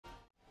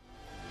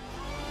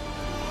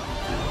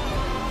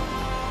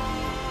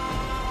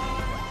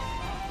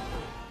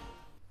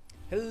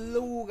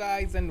Hello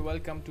guys and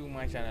welcome to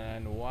my channel.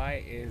 And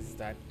why is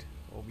that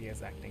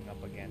OBS acting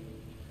up again?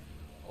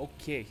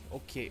 Okay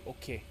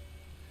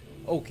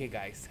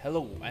guys,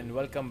 hello and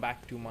welcome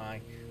back to my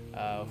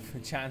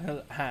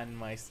channel and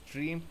my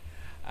stream.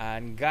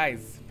 And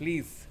guys,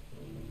 please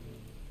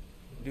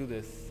do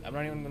this. I'm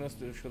not even going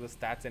to show the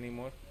stats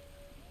anymore,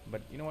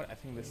 but you know what, I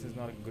think this is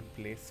not a good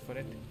place for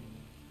it.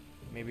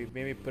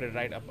 Maybe put it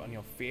right up on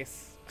your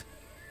face.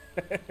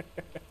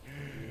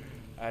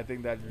 I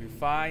think that will be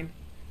fine.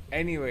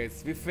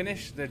 Anyways, we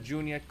finished the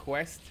junior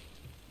quest,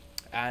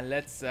 and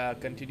let's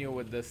continue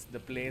with the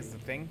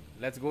thing.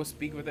 Let's go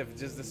speak with it.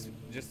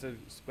 Just a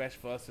quest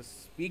for us to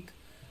speak.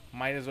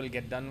 Might as well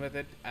get done with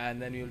it,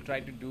 and then we'll try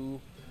to do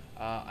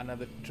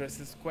another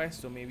Triss's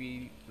quest, or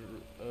maybe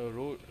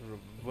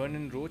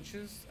Vernon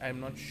Roaches. I'm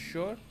not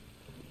sure,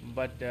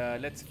 but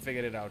let's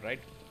figure it out,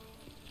 right?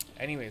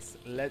 Anyways,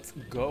 let's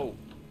go.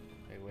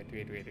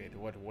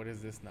 Wait. What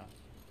is this now?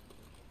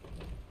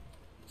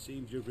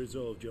 Seems you've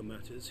resolved your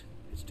matters.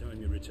 It's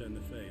time you return the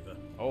favor.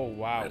 Oh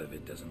wow! Out of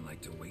it doesn't like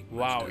to wait.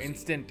 Wow!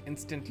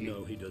 Instantly.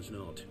 No, he does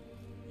not.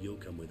 You'll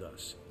come with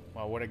us.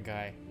 Wow! What a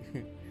guy.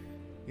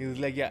 He was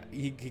like, yeah,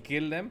 he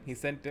killed them. He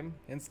sent him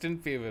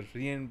instant favor,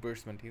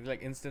 reimbursement. He's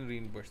like instant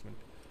reimbursement.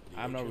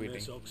 I'm not waiting.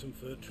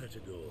 Oxenford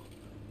Tretogor,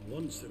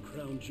 once the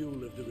crown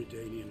jewel of the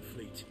Redanian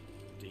fleet,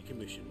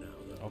 decommissioned now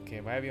though.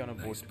 Okay, why are we on a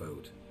nice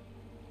boat?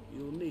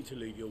 You'll need to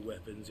leave your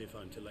weapons if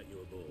I'm to let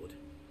you aboard.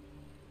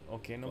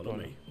 Okay, no Follow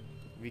problem. me.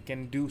 We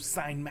can do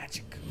sign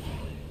magic.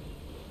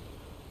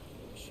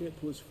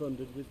 Ship was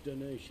funded with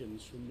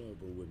donations from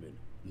noble women.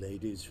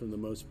 Ladies from the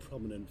most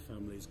prominent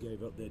families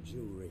gave up their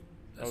jewelry.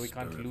 Oh, we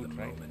can't loot,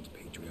 right?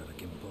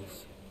 Patriotic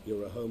impulse.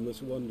 You're a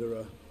homeless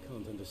wanderer,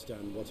 can't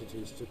understand what it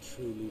is to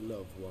truly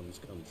love one's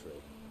country.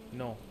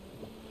 No,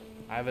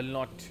 I will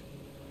not.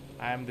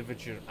 I am the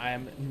Witcher. I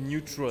am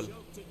neutral.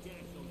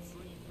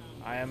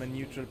 I am a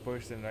neutral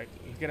person, right?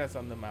 Look at us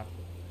on the map.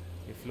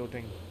 We're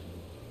floating.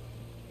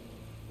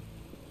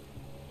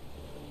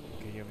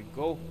 Okay, here we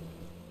go.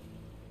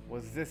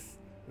 What's this?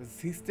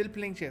 He's still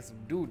playing chess,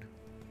 dude.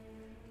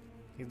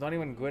 He's not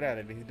even good at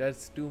it. He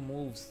does 2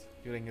 moves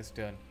during his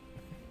turn.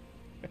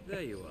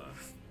 There you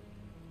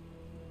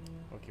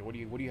are. Okay, what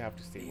do you have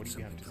to say? Need What do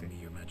you have to say? Me,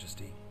 Your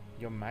Majesty?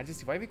 Your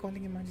Majesty? Why are we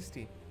calling him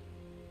Majesty?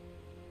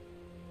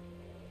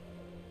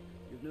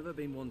 You've never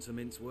been one to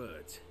mince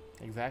words.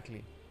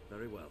 Exactly.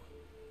 Very well.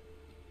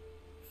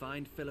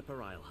 Find Philippa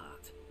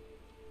Eilhart.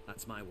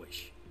 That's my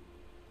wish.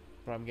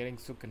 Bro, I'm getting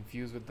so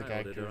confused with the I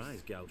ordered characters. her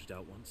eyes gouged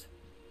out once,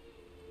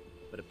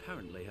 but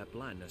apparently her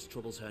blindness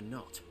troubles her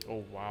not.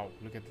 Oh wow,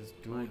 look at this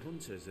My dude.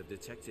 hunters have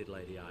detected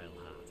Lady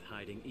Eilhart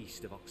hiding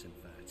east of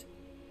Oxenfurt.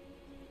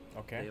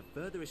 Okay. They have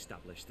further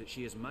established that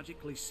she has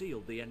magically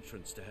sealed the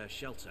entrance to her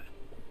shelter.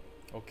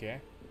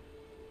 Okay.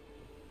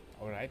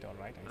 Alright,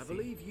 I see.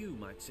 believe you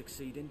might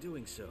succeed in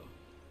doing so.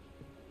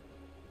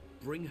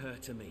 Bring her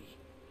to me,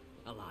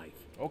 alive.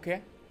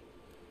 Okay.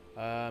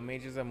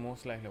 Mages are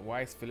most likely.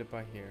 Why is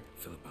Philippa here?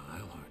 Philippa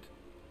Eilhart.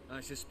 I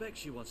suspect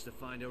she wants to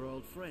find her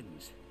old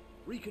friends.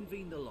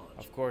 Reconvene the lodge.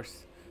 Of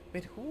course.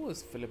 Wait, who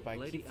is Philippa? I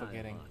Lady keep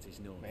forgetting. Eilhart is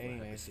known But for her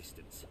anyways.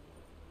 persistence.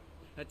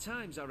 At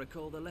times I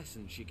recall the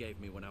lessons she gave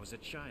me when I was a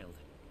child.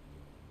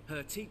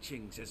 Her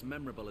teachings as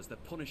memorable as the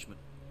punishment.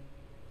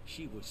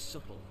 She was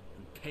subtle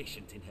and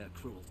patient in her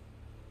cruelty.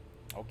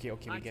 Okay,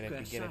 we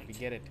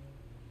get it.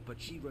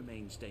 But she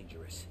remains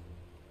dangerous.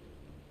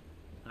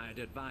 I'd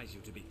advise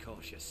you to be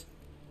cautious.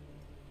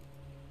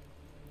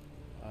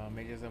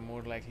 Mages are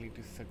more likely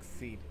to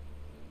succeed.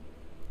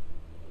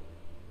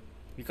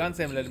 We can't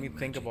say let me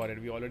think about it.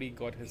 We already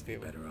got his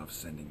favor. Better off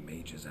sending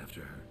mages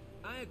after her.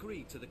 I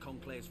agreed to the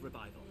Conclave's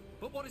revival.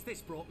 But what has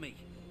this brought me?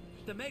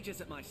 The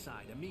mages at my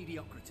side are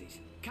mediocrities,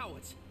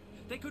 cowards.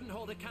 They couldn't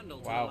hold a candle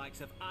to the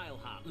likes of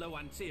Eilhart,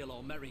 Loantil,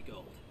 or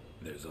Merigold.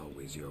 There's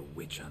always your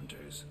witch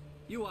hunters.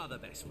 You are the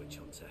best witch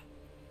hunter.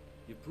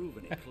 You've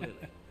proven it clearly.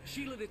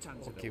 Sheila de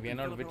Tanzaville. Okay, we are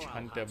not witch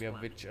hunter. We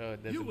are witch.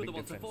 There's you a were big the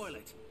one difference. to foil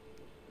it.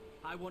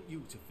 I want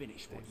you to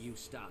finish what you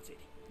started.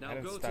 Now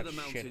didn't go to start the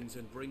shit. mountains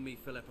and bring me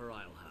Philippa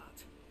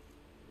Eilhart.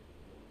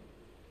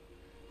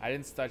 I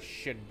didn't start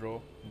shit,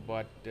 bro.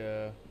 But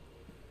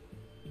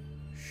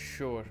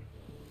sure.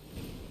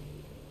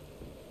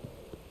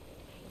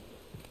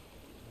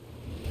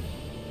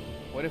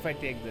 What if I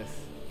take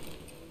this?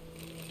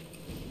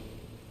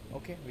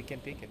 Okay, we can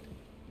take it.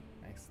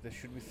 Nice. There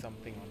should be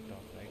something on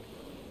top, right?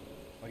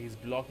 Oh, he's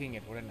blocking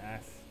it. What an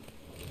ass.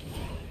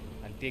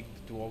 I'll take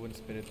the Dwarven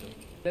Spirit though.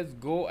 Let's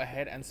go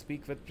ahead and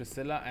speak with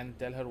Priscilla and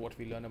tell her what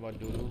we learn about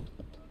Dodo.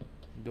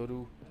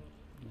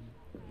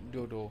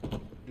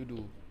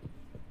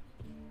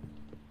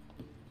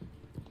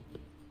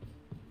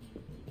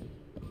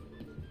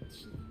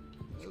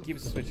 She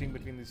keeps switching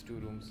between these 2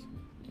 rooms.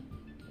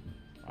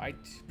 Alright,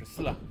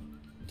 Priscilla.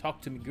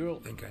 Talk to me, girl.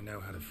 Think I know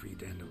how to free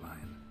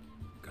Dandelion.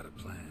 Got a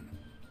plan,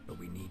 but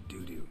we need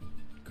Dudu.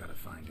 Gotta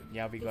find him.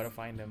 Yeah, we gotta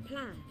find him.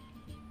 Plan?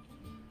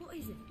 What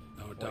is it?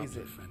 Our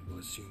Doppler friend will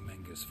assume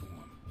Menga's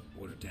form.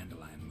 Order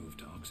Dandelion move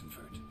to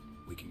Oxenfurt.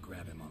 We can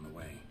grab him on the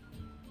way.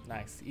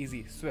 Nice,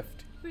 easy,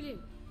 swift.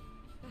 Brilliant.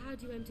 But how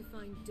do you aim to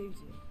find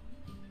Dudu?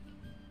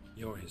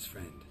 You're his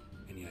friend.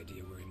 Any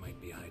idea where he might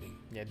be hiding?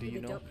 Yeah, do With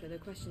you the know? Doppler, the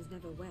question's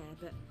never where,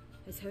 but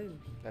as whom?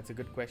 That's a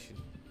good question.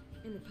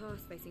 In the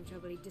past, facing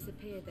trouble, he'd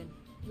disappear, then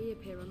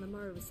reappear on the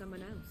morrow with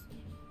someone else.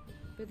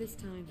 But this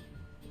time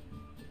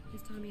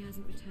he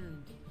hasn't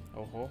returned.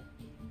 Oh ho.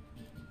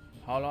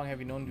 How long have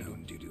you known Dudu?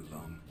 Known Dudu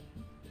long.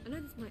 I know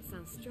this might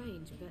sound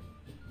strange, but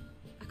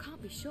I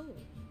can't be sure.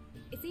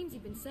 It seems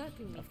he'd been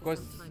circling me Of for course,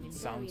 some time in it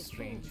sounds various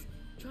strange. forms,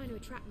 trying to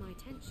attract my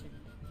attention.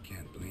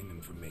 Can't blame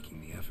him for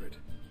making the effort.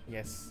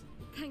 Yes.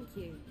 Thank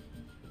you.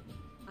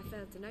 I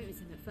failed to notice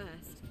him at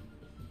first.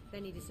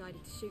 Then he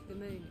decided to shoot the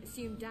moon,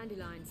 assume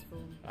Dandelion's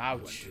form. What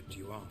Ouch. tipped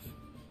you off?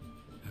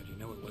 How do you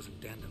know it wasn't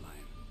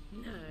Dandelion?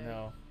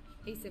 No.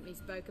 He simply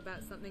spoke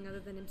about something other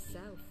than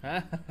himself.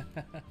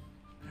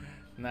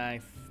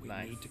 Nice. We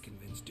Nice. need to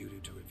convince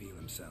Dudu to reveal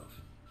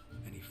himself.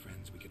 Any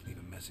friends we could leave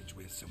a message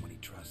with, someone he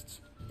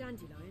trusts.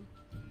 Dandelion?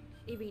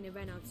 Irina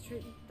Reynard's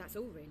troop, that's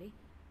all really.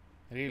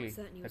 Really? Not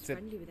certain he was That's it.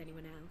 friendly with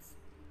anyone else.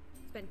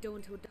 Spent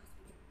dawn till dusk.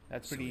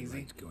 That's So pretty he easy.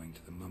 liked going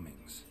to the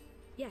mummings.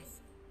 Yes,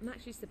 I'm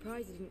actually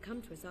surprised he didn't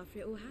come to us after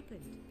it all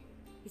happened.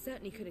 He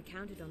certainly could have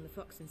counted on the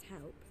Foxton's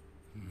help.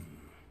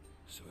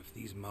 So if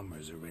these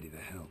mummers are ready to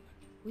help,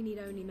 We need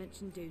only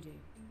mention Dudu.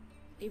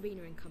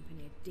 Irina and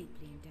company are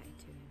deeply indebted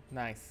to him.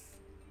 Nice.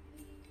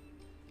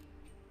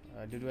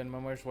 Dudu and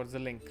Mummers, what's the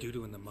link?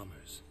 Dudu and the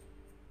mummers.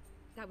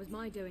 That was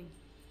my doing.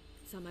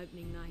 Some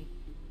opening night.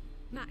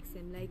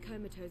 Maxim lay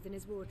comatose in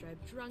his wardrobe,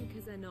 drunk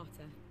as an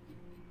otter.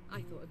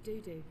 I thought of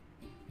Dudu.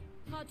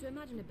 Hard to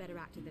imagine a better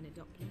actor than a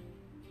Doppler.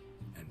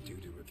 And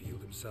Dudu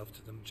revealed himself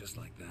to them just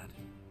like that?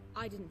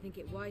 I didn't think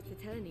it wise to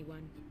tell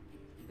anyone.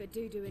 But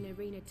Dudu and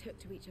Irina took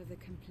to each other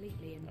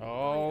completely and...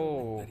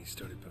 Oh, That he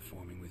started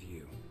performing with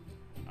you.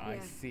 I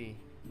Yeah. see.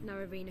 Now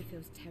Irina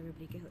feels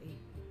terribly guilty.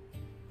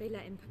 They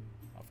let him...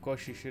 Of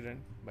course she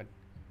shouldn't, but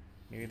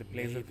maybe the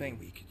play's a Maybe thing.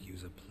 we could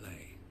use a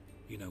play.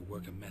 You know,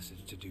 work a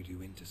message to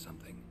Dudu into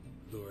something.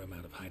 Lure him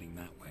out of hiding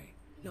that way.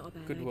 Not a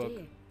bad Good idea.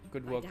 work.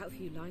 Good work. I doubt a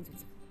few lines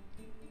with...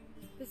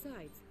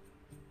 Besides,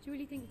 do you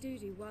really think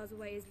Dudu whiles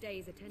away his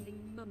days attending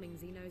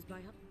mummings he knows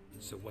by heart?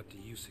 So what do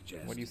you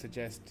suggest? What do you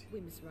suggest?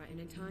 We must write an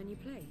entire new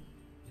play.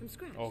 From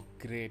scratch. Oh,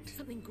 great.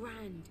 Something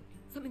grand.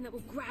 Something that will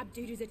grab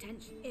Dudu's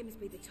attention. It must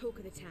be the talk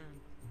of the town.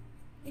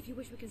 If you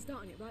wish, we can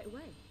start on it right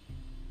away.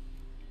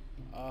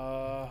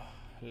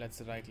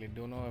 Let's write it.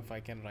 Don't know if I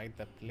can write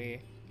the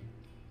play.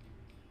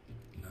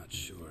 Not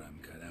sure I'm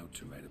cut out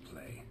to write a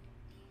play.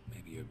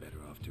 Maybe you're better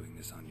off doing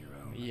this on your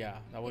own. Yeah,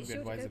 that would It's be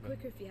sure to go advisable.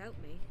 quicker if you help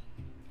me.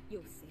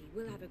 You'll see.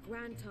 We'll have a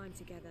grand time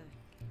together.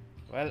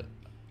 Well,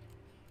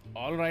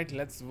 alright,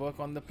 let's work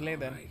on the play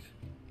then. Alright.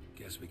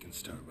 Guess we can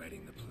start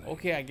writing the play.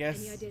 Okay, I guess.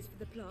 Any ideas for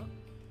the plot?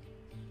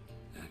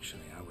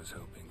 Actually, I was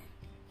hoping.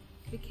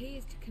 The key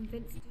is to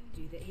convince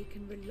Dudu that he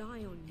can rely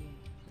on you,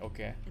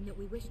 Okay. and that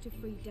we wish to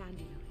free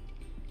Dandelion.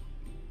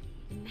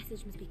 The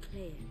message must be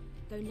clear,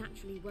 though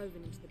naturally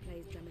woven into the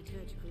play's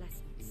dramaturgical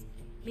essence,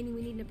 meaning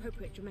we need an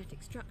appropriate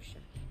dramatic structure.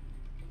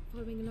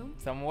 Following along?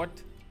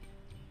 Somewhat.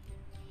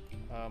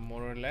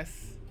 More or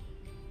less.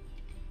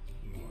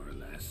 More or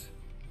less.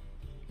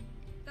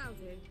 That'll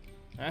do.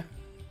 Huh?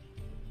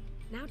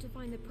 Now to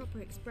find the proper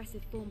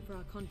expressive form for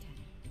our content.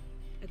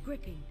 A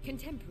gripping,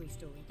 contemporary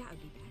story, that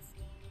would be best.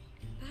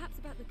 Perhaps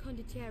about the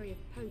condottieri of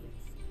Polis.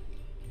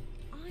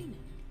 I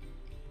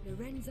know.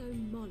 Lorenzo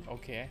Molla.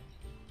 Okay.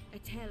 A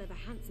tale of a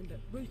handsome but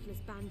ruthless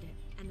bandit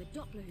and the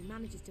Doppler who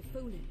manages to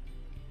fool him.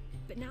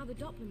 But now the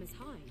Doppler must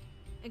hide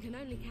and can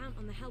only count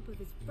on the help of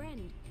his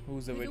friend,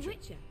 Who's the Witcher?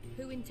 Witcher,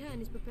 who in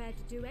turn is prepared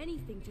to do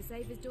anything to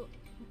save his daughter.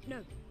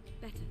 No,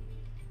 better,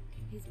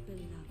 his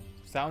beloved.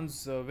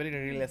 Sounds very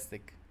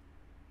realistic.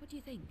 What do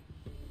you think?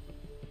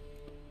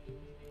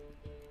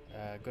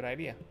 Good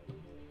idea.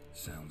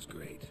 Sounds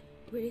great.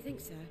 Really think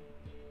so?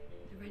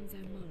 Lorenzo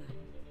Molla.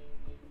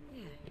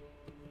 Yeah.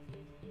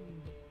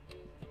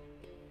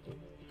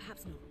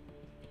 Perhaps not.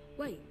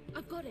 Wait,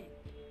 I've got it.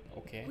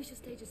 Okay. We shall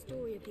stage a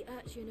story of the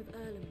Urchin of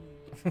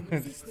Erlenwald.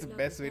 This is the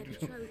best way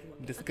to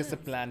discuss a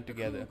plan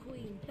together.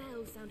 Queen,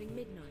 bells sounding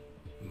midnight.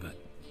 But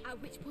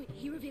At which point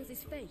he reveals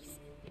his face.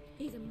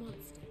 He's a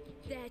monster,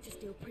 there to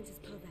steal Princess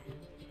Palvera.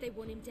 They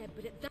want him dead,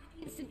 but at that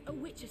instant a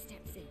Witcher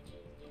steps in.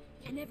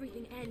 And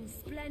everything ends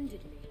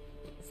splendidly.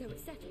 So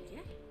it's settled, yeah?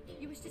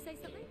 You wish to say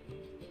something?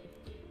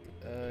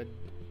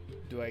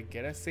 Do I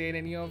get a say in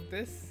any of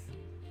this?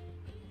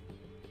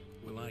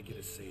 will I get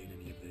a say in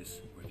any of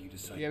this, or have you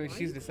decided? Yeah, but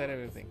she's decided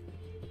everything.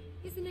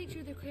 Is the nature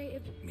of the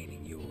creative...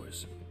 Meaning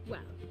yours. Well,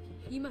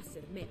 you must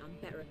admit I'm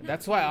better at...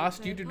 That's why I naturally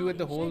asked you play to a do it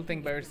the part in whole shaping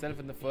thing by this yourself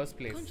in the first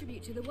place.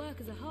 Contribute to the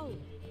work as a whole.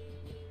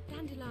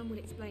 Dandelion will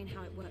explain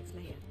how it works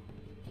later.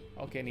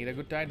 Okay, need a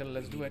good title.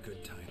 Let's do Need a it.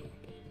 good title.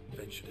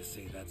 Venture to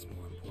say that's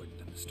more important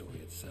than the story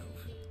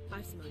itself.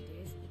 I've some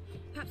ideas.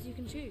 Perhaps you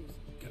can choose.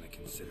 Gonna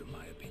consider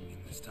my opinion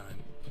this time.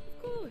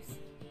 Of course.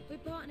 We're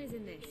partners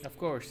in this. Of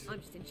course. I'm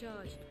just in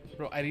charge.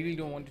 Bro, I really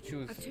don't want to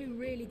choose. I've two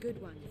really good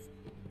ones.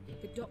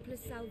 The Doppler's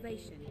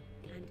Salvation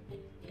and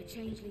A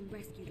Changeling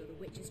Rescued or The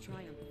Witch's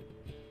Triumph.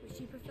 Which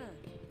do you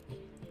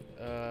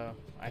prefer?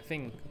 I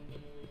think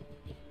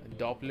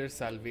Doppler's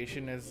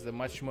salvation is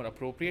much more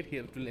appropriate. He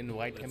will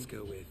invite Let's him.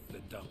 go with the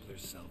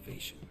Doppler's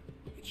salvation.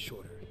 It's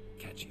shorter,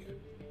 catchier.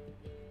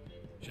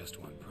 Just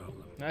one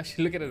problem.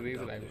 Actually, look at her No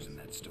razor Dopplers eyebrows. in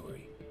that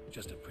story.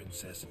 Just a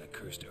princess and a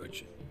cursed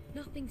urchin.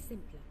 Nothing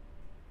simpler.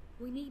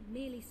 We need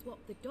merely swap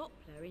the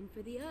Doppler in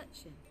for the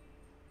urchin.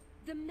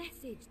 The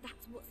message,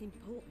 that's what's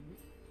important.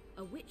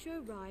 A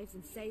Witcher arrives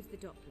and saves the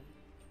Doppler.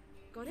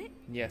 Got it?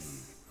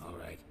 Yes. All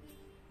right.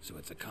 So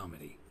it's a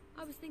comedy.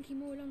 I was thinking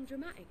more along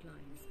dramatic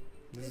lines.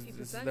 This If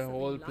you is the prefer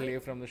whole something play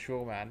light- from the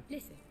show, man.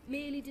 Listen,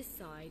 merely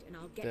decide and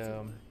I'll get to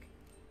The- work.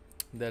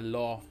 The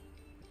law.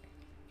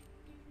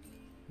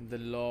 The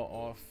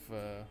law of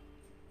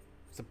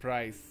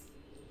surprise.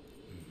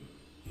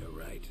 You're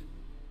right.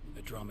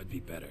 A drama'd be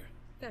better.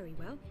 Very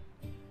well.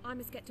 I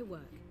must get to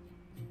work.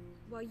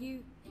 While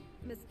you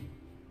must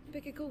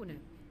pick a corner.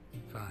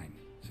 Fine,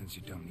 since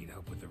you don't need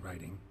help with the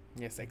writing.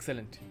 Yes,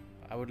 excellent.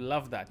 I would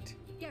love that.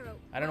 Geralt,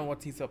 I don't know wait.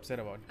 what he's so upset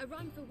about. A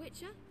run for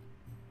Witcher?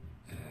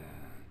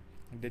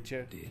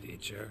 Ditcher. Did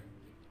Itcher?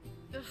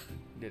 Ugh,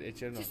 Did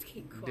Itcher? No. Just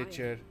keep quiet.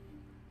 Ditcher.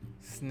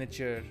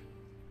 Snitcher.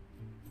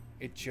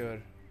 Itcher.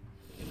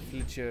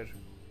 Flitcher.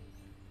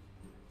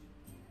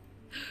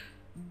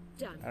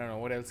 done. I don't know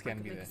what else I can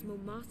could be make there. a small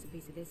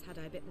masterpiece of this had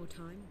I a bit more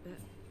time, but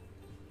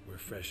We're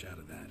fresh out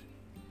of that.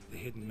 The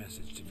hidden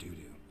message to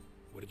Dudu.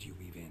 What did you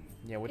weave in?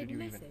 Yeah, what did you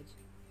hidden even? message.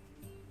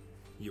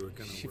 You were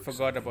gonna She work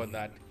forgot something about in,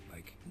 that.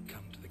 Like,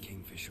 come to the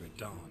Kingfisher at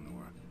dawn,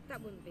 or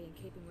That wouldn't be in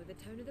keeping with the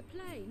tone of the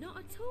play, not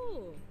at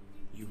all.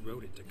 you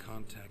wrote it to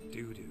contact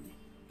Dudu.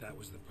 That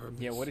was the purpose.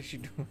 Yeah, what is she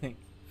doing?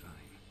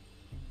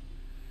 Fine.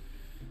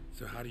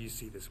 So how do you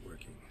see this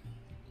working?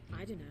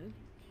 I don't know.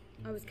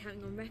 I was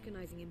counting on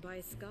recognizing him by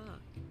his scar.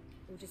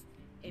 Or just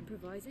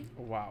improvising.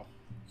 Wow.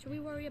 Shall we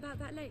worry about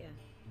that later?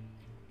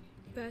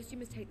 First, you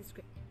must take the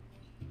script.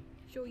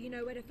 Sure you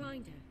know where to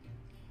find her?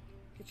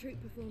 The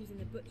troupe performs in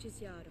the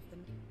butcher's yard of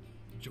them.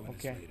 Join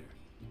Okay. us later.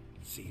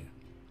 See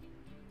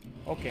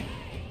ya. Okay.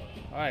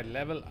 Alright,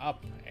 level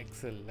up.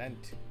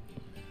 Excellent.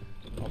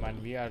 Oh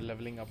man, we are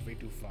leveling up way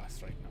too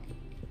fast right now.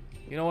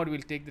 You know what?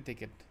 We'll take the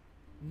ticket.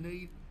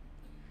 Need?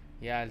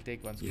 Yeah, I'll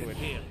take one. Screw Yeah. it.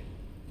 Here.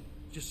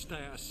 Just stay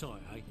out of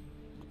sight, eh?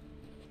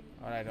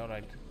 Alright,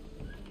 alright.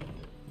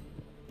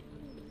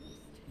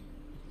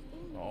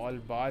 All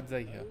bards are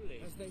here.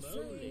 As they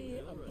say,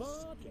 a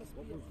bard is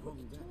what we've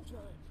wronged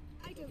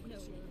out. I don't know.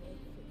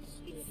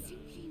 It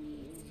simply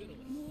needs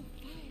more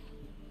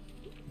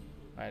fire.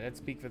 Alright, let's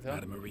speak with her.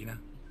 Madam Marina,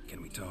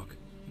 can we talk?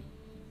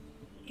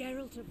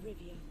 Geralt of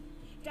Rivia.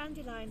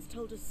 Dandelion's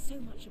told us so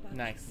much about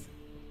Nice.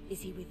 you.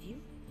 Is he with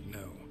you?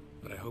 No,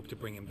 but I hope to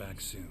bring him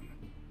back soon.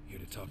 Here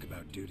to talk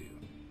about Dudu.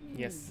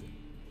 Yes.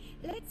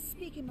 Let's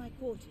speak in my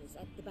quarters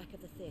at the back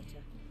of the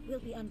theatre. We'll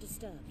be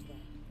undisturbed there.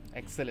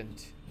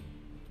 Excellent.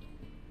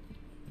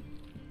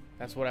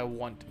 That's what I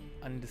want.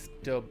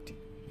 Undisturbed.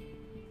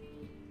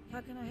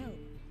 How can I help?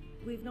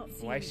 We've not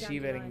seen Why is she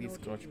wearing Dandelion these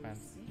or crotch Dudu pants?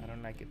 recently. I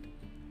don't like it.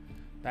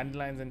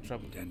 Dandelion's in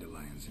trouble.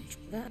 Dandelions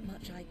and That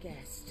much I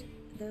guessed.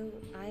 Though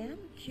I am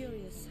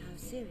curious how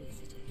serious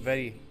it is.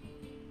 Very.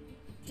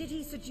 Did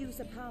he seduce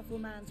a powerful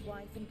man's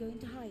wife and go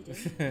into hiding?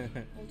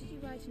 Or did he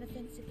write an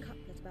offensive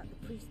couplet about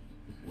the priest?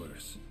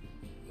 worse.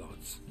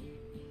 Lots.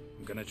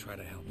 I'm gonna try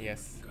to help him.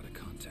 Yes. Gotta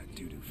contact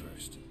Dudu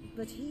first.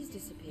 But he's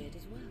disappeared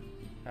as well.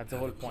 That's the I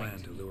whole have a plan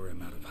point. to lure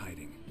him out of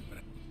hiding, but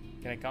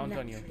Can I count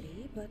on you?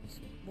 Naturally, but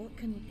what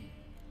can...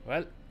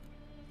 Well,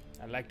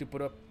 I'd like to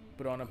put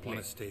on a I play.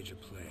 want to stage a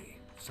play.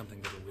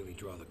 Something that'll really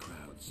draw the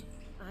crowds.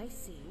 I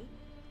see.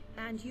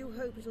 And you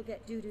hope it'll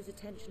get Dudu's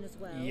attention as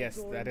well? Yes,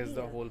 draw that him is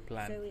the here. whole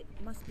plan. So it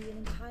must be an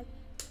entire...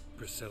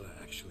 Priscilla,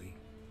 actually.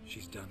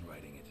 She's done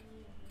writing it.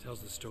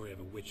 Tells the story of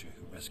a witcher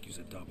who rescues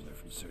a Doppler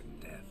from certain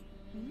death.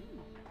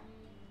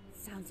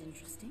 Sounds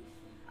interesting.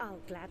 I'll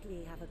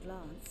gladly have a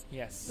glance.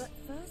 Yes. But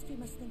first we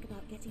must think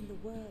about getting the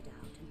word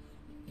out.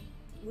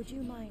 And would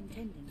you mind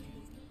tending to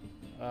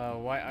these?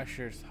 Why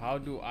ushers? How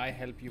do I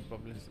help you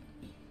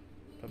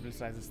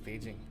publicize the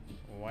staging?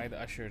 Why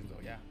the ushers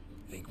though? Yeah.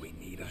 Think we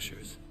need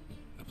ushers?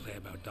 A play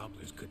about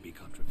Dopplers could be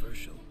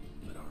controversial,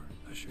 but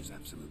are ushers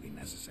absolutely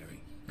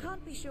necessary?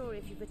 Can't be sure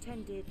if you've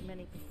attended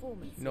many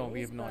performances. No,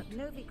 we have not. But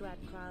Novigrad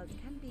crowds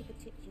can be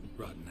particular.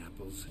 Rotten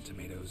apples,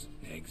 tomatoes,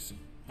 eggs.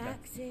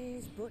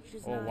 Axes,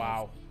 butcher's Oh knives.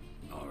 wow.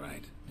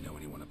 Alright, know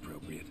anyone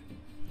appropriate?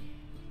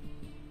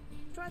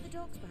 Try the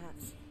dogs,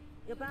 perhaps.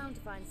 You're bound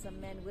to find some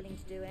men willing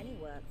to do any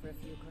work for a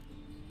few.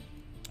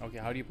 Okay,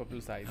 how do you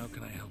publicize? How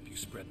can I help you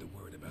spread the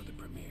word about the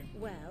premiere?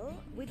 Well,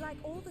 we'd like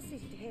all the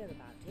city to hear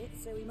about it,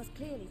 so we must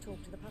clearly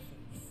talk to the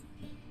Puffins.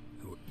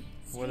 Who?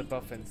 Who are the Street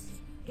Puffins? artists.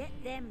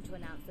 Get them to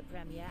announce the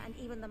premiere, and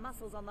even the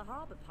muscles on the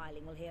harbour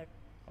piling will hear.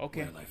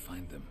 Okay. Where'll I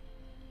find them?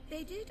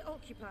 They did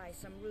occupy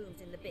some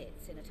rooms in the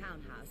Bits in a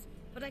townhouse,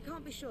 but I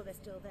can't be sure they're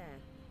still there.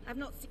 I've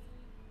not seen.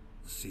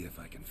 See if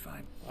I can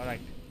find. All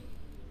right.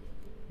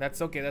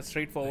 That's okay. That's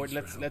straightforward.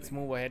 Thanks for Let's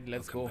helping. move ahead.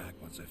 Let's I'll come go. back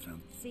once I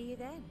found. See you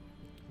then.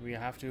 We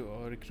have to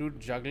recruit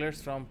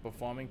jugglers from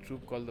performing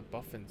troupe called the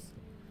Puffins.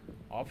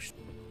 Option.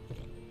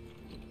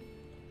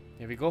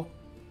 Here we go.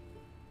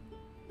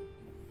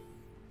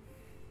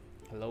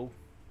 Hello.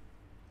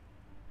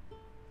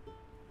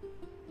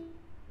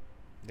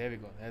 There we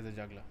go. There's a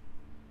juggler.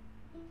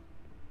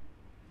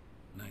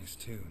 Nice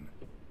tune.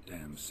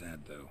 Damn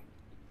sad though.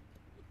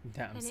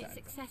 Damn And it sad.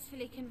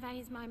 successfully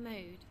conveys my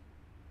mood.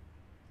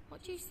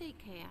 What do you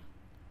seek here?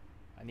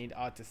 I need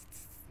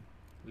artists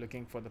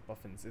looking for the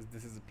puffins.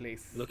 This is a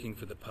place. Looking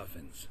for the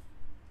puffins.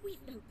 We've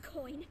no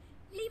coin.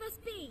 Leave us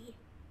be.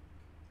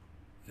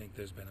 Think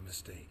there's been a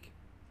mistake.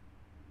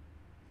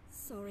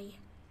 Sorry.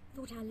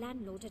 Thought our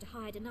landlord had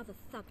hired another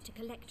thug to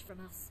collect from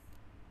us.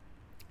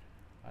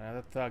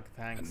 Another thug,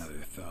 thanks.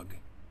 Another thug.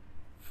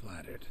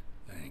 Flattered.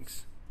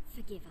 Thanks.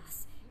 Forgive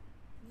us.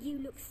 You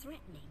look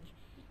threatening,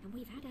 and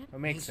we've had a... It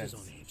makes This sense. is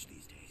on edge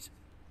these days.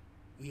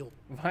 We all...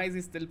 Why is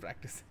he still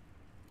practicing?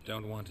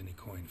 Don't want any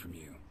coin from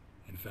you.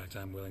 In fact,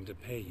 I'm willing to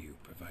pay you,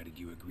 provided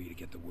you agree to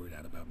get the word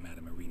out about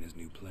Madame Irina's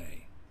new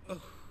play.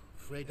 Oh,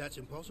 afraid that's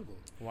impossible.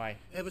 Why?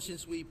 Ever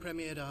since we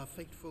premiered our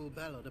fateful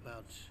ballad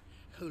about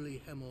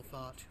holy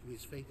Hemmelfart, who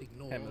his faith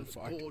ignores,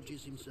 Hemmelfart.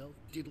 gorges himself,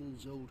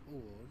 diddles old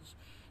whores,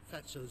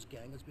 Fatso's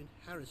gang has been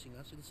harassing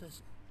us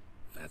incessantly.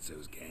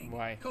 Fatso's gang.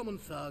 Why? Common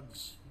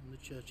thugs in the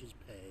church's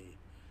pay.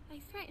 They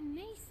threatened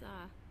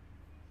Nisa.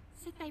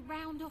 Said they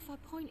round off her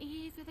pointy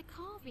ears with a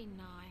carving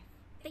knife.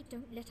 They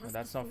don't let us... Well,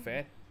 that's not perform.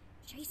 fair.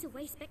 Chase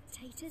away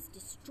spectators,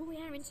 destroy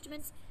our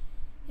instruments.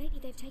 Lately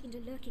they've taken to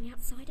lurking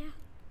outsider.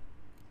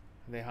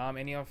 They harm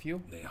any of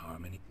you? They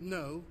harm any...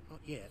 No, not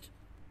yet.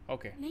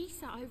 Okay.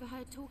 Nisa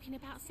overheard talking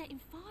about setting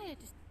fire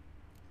to...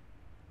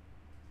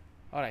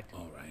 Alright.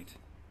 Alright.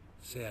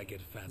 Say I get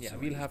Fatso Yeah,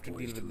 and we'll his have to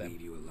boys deal with them.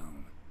 leave you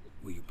alone.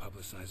 Will you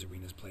publicize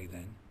Irina's play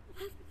then?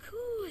 Of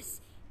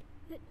course.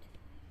 But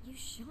you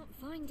shan't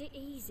find it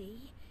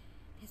easy.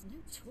 There's no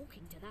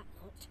talking to that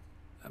lot.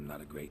 I'm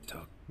not a great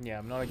talk. Yeah,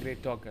 I'm not a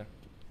great talker.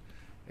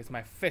 It's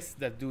my fists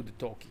that do the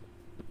talking.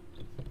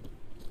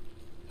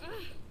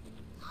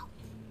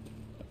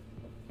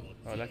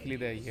 Oh, luckily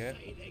they're here.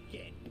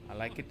 I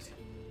like it.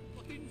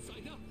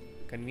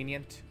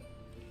 Convenient.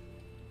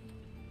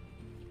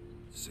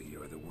 So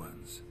you're the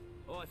ones.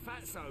 Oi,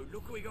 Fatso,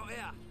 look what we got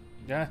here.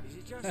 Yeah, Is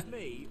it just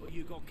me, or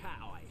you got cat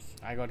eyes?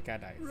 I got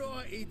cat eyes.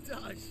 Right, he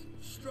does.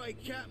 Stray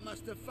cat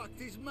must have fucked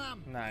his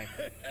mum. Nice.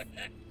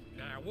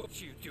 Now,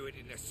 what you doing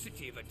in the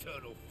city of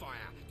eternal fire,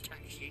 cat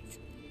shit?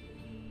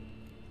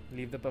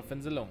 Leave the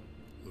puffins alone.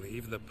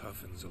 Leave the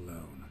puffins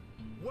alone.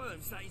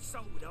 Worms that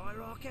insulted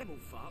Hierarch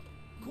Hemmelfart,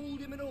 called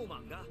him an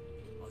whoremonger.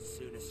 I'd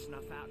sooner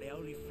snuff out the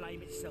holy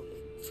flame itself.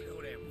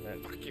 Tell them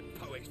Right. fucking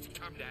poets to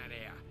come down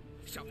here.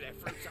 Shove their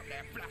fruits up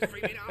their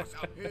blaspheming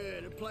arsehole. Yeah,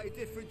 they play a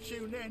different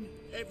tune then,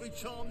 every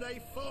time they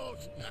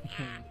fought.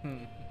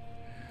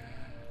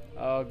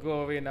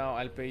 Go away now.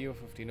 I'll pay you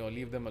 50. No,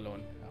 leave them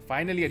alone.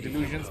 Finally, a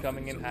delusion's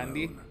coming in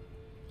handy. Alone.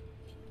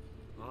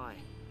 Aye,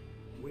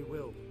 we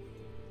will.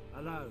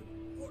 Alone.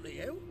 What the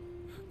hell?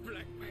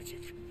 Black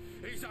magic.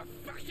 He's a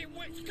fucking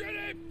witch. Get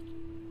him!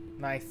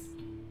 Nice.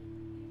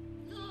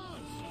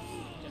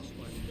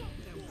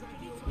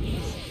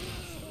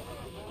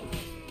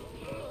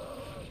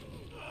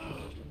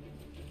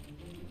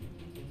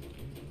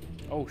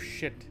 Oh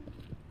shit.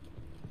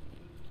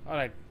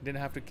 Alright, didn't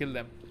have to kill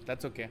them.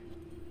 That's okay.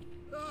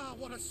 Ah,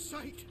 what a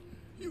sight.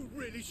 You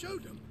really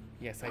showed them.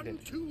 Yes, I One,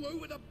 did. two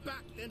over the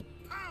back, then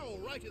pow,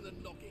 right in the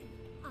noggin.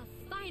 I'll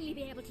finally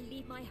be able to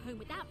leave my home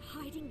without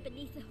hiding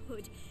beneath a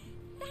hood.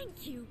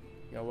 Thank you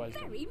You're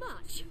welcome. very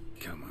much.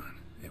 Come on.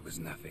 It was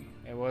nothing.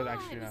 It was Oh,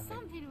 actually it was nothing.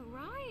 something,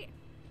 alright.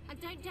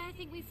 And don't dare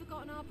think we've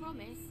forgotten our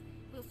promise.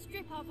 We'll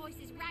strip our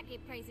voices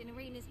ragged praising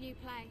Irina's new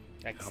play.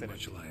 How Excellent.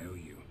 much will I owe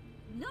you?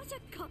 Not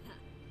a copper.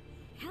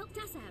 Helped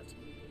us out.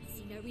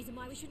 See no reason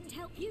why we shouldn't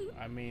help you.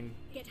 I mean,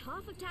 Get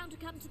half of town to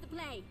come to the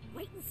play.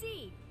 Wait and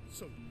see.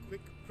 Some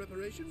quick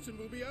preparations and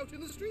we'll be out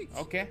in the streets.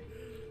 okay.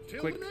 Till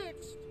quick. the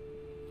next.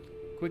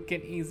 Quick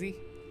and easy.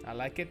 I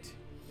like it.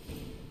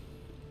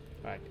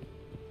 Alright.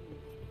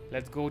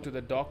 Let's go to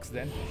the docks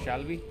then,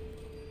 shall we?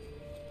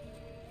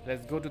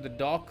 Let's go to the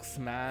docks,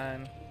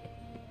 man.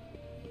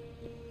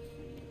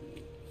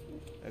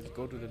 Let's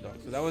go to the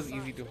docks. So that was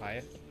easy to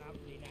hire.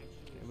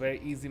 A very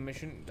easy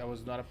mission. That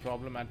was not a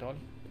problem at all.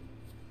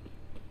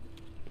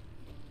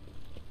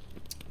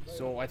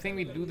 So I think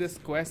we do this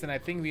quest, and I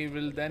think we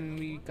will then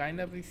be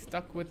kind of be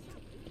stuck with.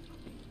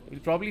 We'll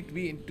probably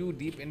be in too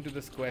deep into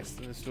this quest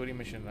in the story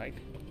mission, right?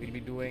 We'll be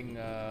doing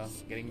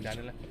getting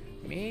Daniela.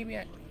 Maybe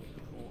I.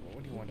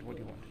 What do you want? What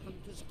do you want?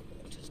 Hunter's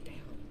quarters down.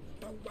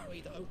 Don't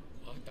worry though,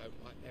 I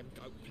don't like them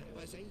goat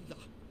flowers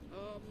either.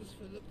 Arms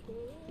for the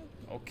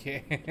poor.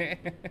 Okay.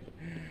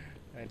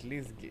 At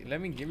least let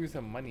me give you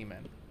some money,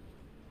 man.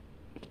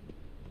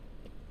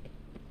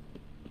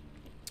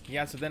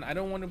 Yeah, so then I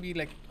don't want to be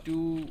like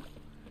too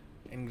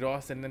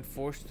engrossed and then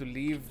forced to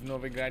leave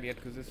Novigrad yet,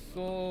 because there's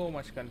so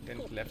much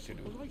content left to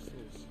do.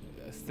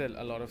 There's still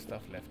a lot of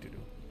stuff left to do.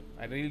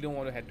 I really don't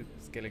want to head to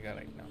Skellige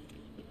right now.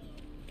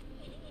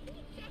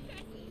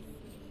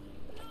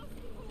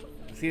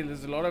 See,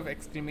 there's a lot of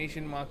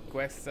exclamation mark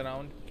quests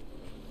around,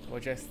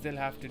 which I still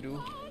have to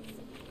do.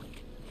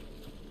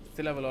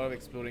 Still have a lot of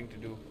exploring to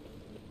do.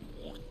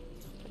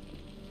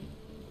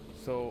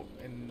 So,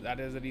 and that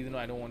is the reason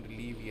why I don't want to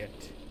leave yet.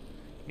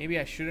 Maybe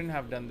I shouldn't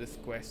have done this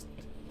quest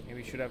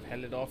Maybe we should have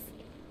held it off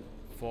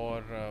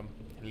for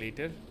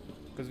later,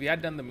 because we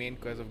had done the main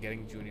quest of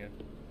getting Junior.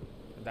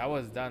 That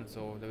was done,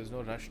 so there was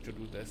no rush to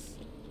do this.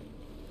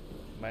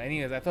 But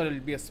anyways, I thought it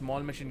would be a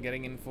small mission,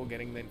 getting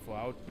the info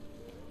out,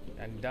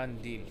 and done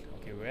deal.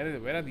 Okay,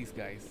 where are these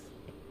guys?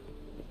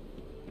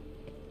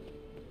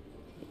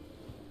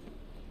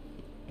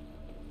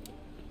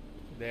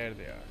 There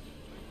they are.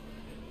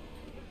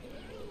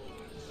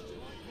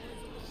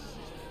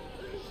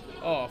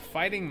 Oh,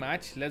 fighting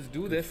match. Let's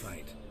do this.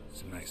 Fight.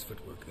 Some nice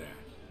footwork there.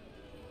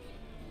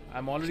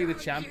 I'm already the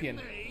champion.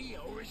 Me,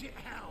 or is it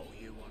Hal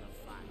you want to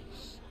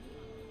face?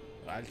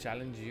 I'll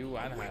challenge you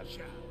and Hal.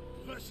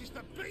 Versus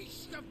the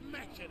beast of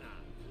Mechana.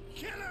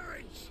 Killer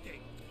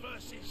instinct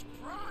versus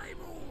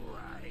primal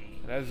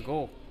rage. Let's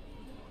go.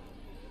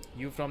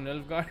 You from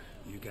Nilfgaard?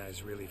 You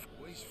guys really...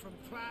 He's from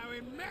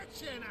plowing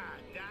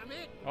Mechana, damn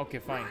it. Okay,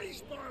 fine.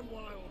 Raised by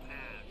wild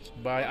hounds.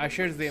 By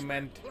ushers they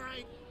meant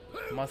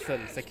muscle,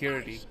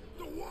 security.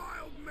 The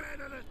wild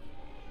men of the...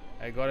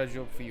 I got a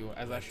joke for you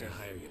as I'd like ushers. to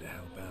hire you to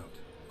help out.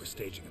 We're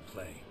staging a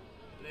play.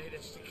 Lead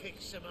us to kick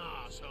some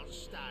ass on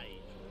stage.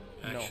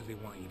 I actually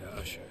want you to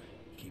usher.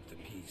 Keep the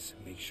peace.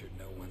 Make sure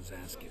no one's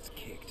ass gets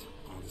kicked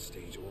on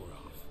stage or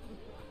off.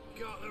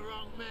 Got the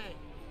wrong man.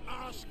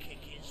 Ass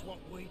kicking's what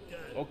we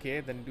do.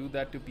 Okay, then do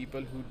that to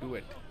people who do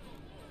it.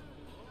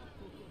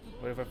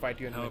 What if I fight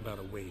you in How about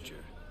a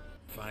wager?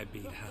 If I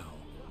beat Hal,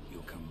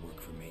 you'll come work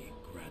for me,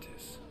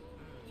 gratis.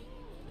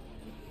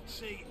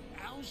 See,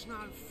 Hal's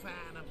no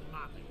fan of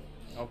money.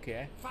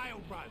 Okay.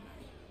 Failed romance.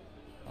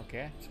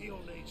 Okay.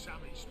 You'll need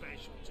something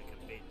special to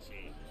convince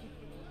him.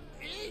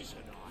 Here's an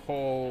idea.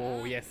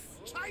 Oh, yes.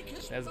 Take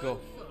us Let's go.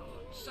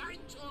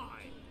 Same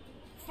time.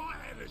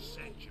 Fight of the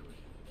century.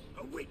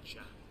 A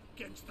witcher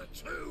against the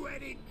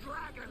two-headed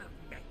dragon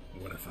of men.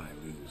 What if I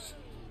lose?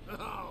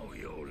 Oh,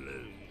 you'll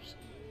lose.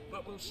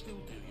 But we'll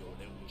still do your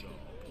little job.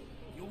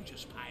 You'll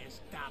just pay us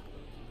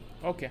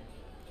double. Okay.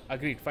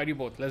 Agreed. Fight you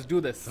both. Let's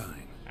do this.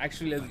 Fine.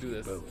 Actually, let's do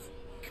this. Both.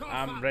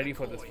 I'm ready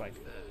for this fight.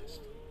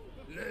 First.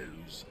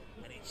 Lose,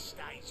 and it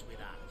stays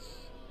with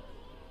us.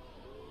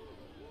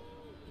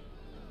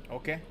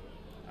 Okay.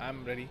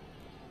 I'm ready.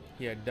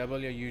 Here, double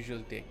your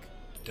usual take.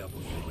 Double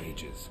your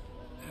wages,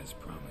 as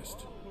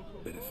promised.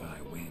 But if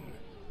I win,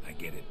 I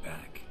get it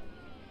back.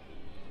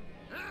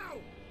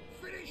 Now,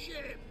 finish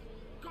him!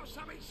 Got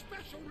something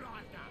special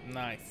lined up.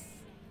 Nice.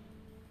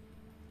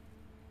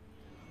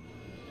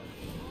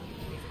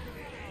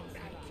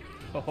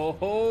 Ho ho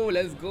ho,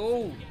 let's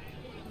go.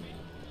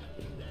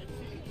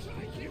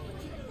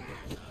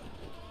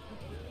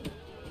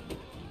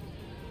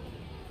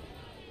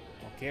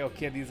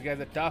 Okay, these guys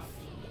are tough.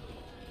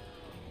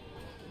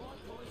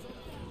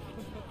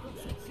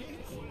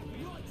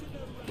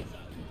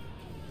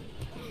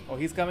 Oh,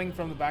 he's coming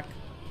from the back.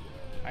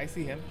 I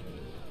see him.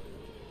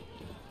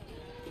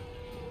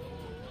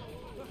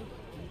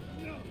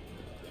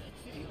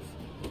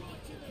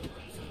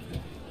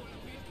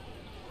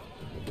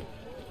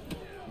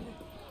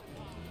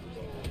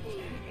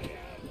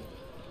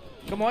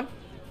 Come on.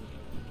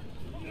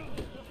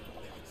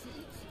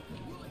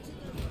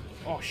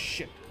 Oh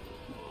shit.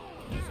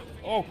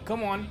 Oh,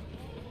 come on.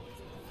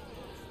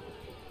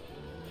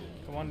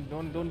 Come on,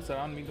 don't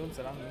surround me, don't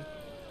surround me.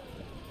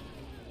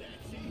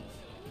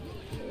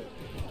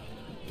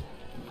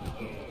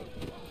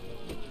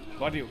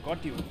 Got you.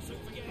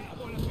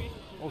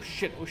 Oh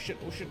shit,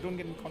 don't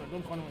get in corner,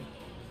 don't corner me.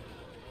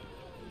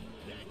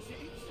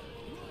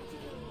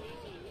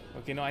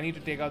 Okay, no, I need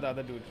to take out the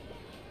other dude.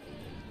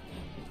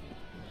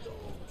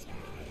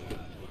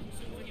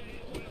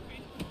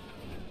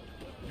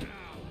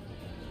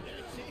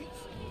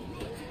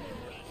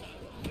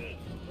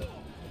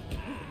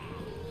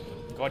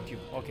 Got you.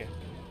 Okay.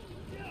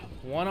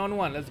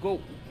 1-on-1. Let's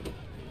go.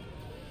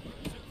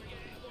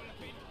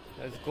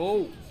 Let's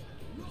go.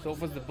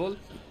 Sofa's the bull.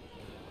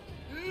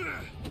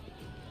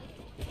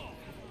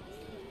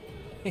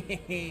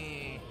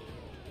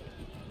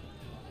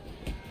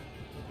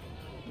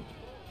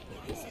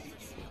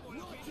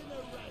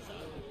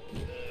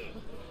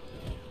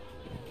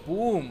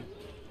 Boom.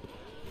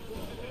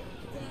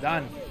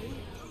 Done.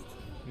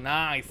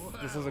 Nice.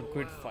 This was a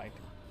good fight.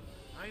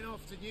 Ain't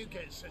often you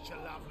get such a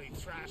lovely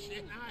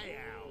thrashing, eh,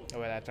 Al? Oh,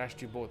 well, I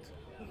thrashed you both.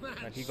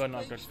 But he got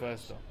knocked out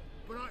first, though.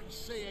 But I can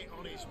see it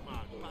on his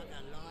mug.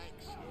 Bugger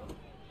likes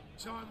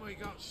it. Time we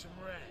got some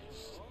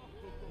rest.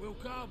 We'll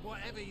guard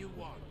whatever you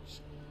want.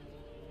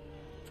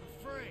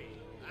 For free,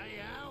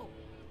 eh, Al?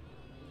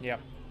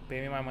 Yep.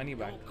 Pay me my money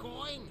back. Your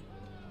coin?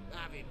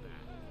 Have it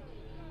back.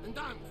 And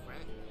don't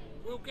fret.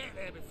 We'll get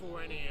there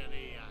before any of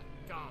the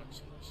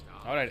dancing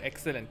starts. Alright,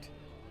 excellent.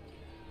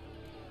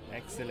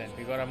 Excellent.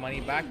 We got our money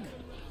back.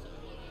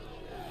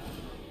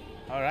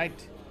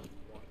 Alright.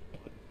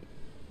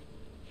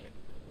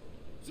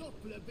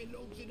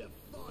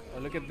 Oh,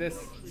 look at this.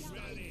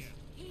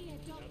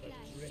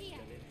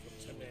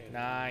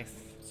 Nice.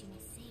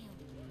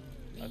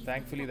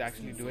 Thankfully, they're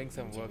actually doing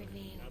some work.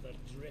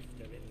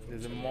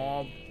 There's a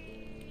mob.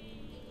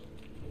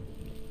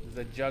 There's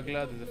a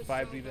juggler. There's a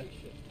fire breather.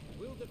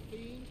 Will the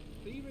fiend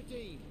be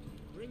redeemed?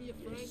 Bring your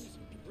friends,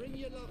 Bring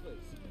your lovers.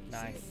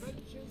 Nice.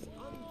 Adventures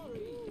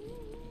unfree.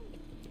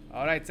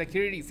 All right,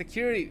 security,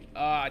 security.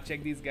 Ah,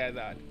 check these guys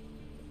out.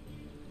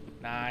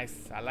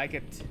 Nice, I like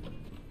it.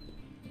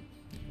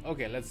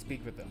 Okay, let's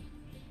speak with them.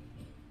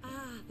 Ah,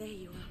 there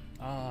you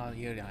are. Ah,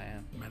 here I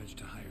am. Managed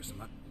to hire some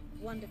up.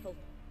 Wonderful.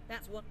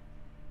 That's what.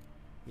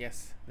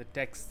 Yes, the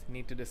text.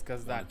 Need to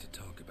discuss that. Wanted to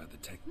talk about the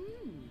tech.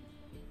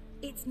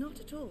 It's not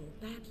at all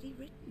badly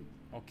written.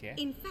 Okay.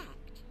 In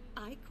fact,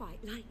 I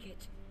quite like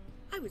it.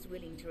 I was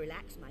willing to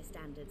relax my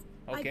standards.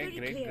 Okay, I've very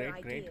great, clear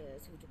great, great.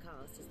 ideas who to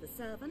cast as the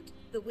servant,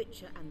 the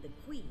witcher, and the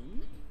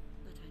queen,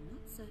 but I'm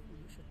not certain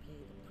who should play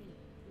the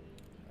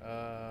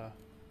prince.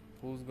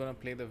 Who's gonna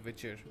play the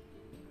Witcher?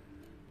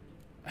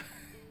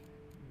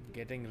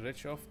 Getting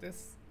rich off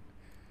this?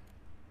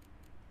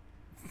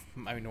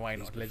 I mean, why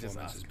not? Let's just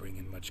ask. Bring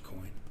in much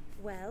coin.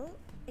 Well,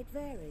 it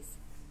varies.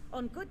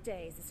 On good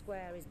days, the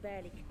square is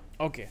barely.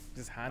 Okay,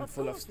 just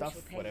handful of course we stuff,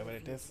 shall pay whatever the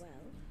it fee is. as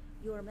well.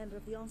 You're a member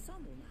of the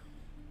ensemble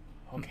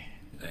now. Okay.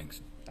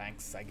 Thanks.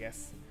 Thanks, I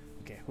guess.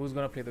 Okay, who's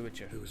gonna play the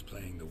Witcher? Who's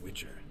playing the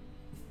Witcher?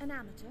 An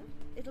amateur.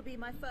 It'll be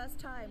my first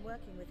time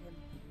working with him.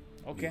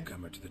 Okay.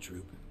 Newcomer to the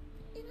troupe.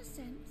 In a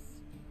sense.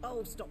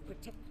 Oh, stop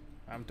protect.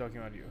 I'm talking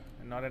about you.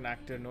 Not an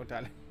actor, no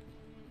talent.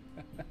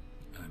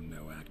 I'm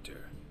no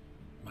actor.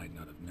 Might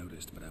not have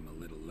noticed, but I'm a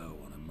little low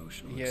on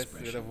emotional Yes,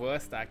 expression. you're the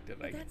worst actor,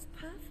 But right? that's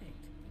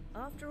perfect.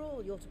 After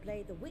all, you're to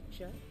play the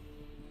Witcher.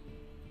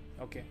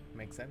 Okay,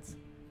 makes sense.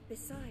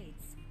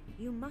 Besides,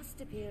 you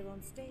must appear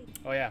on stage.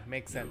 Oh yeah,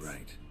 makes sense. You're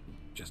right.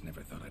 Just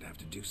never thought I'd have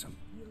to do some.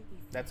 You'll be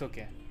fine, That's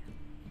okay. dear.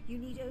 You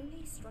need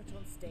only strut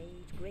on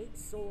stage, great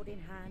sword in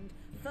hand,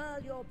 furl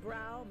your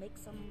brow, make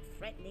some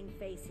threatening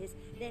faces,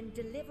 then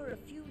deliver a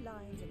few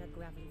lines in a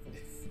gravelly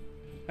voice.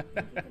 Think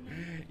you can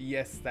manage?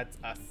 Yes, that's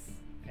us.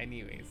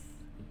 Anyways,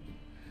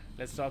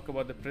 let's talk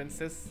about the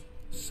princess.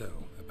 So,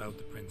 about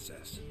the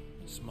princess.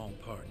 Small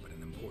part, but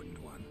an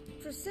important one.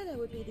 Priscilla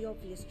would be the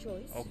obvious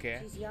choice. Okay.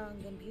 She's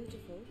young and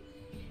beautiful.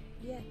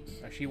 Yet.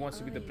 She wants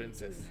to be the I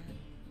princess.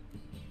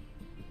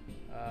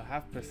 do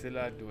Have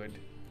Priscilla do it.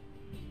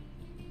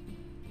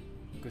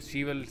 Because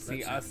she will see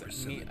Let's have us,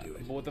 Priscilla do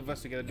it. both of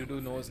us together. No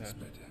Dudu knows her. offense,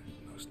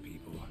 but most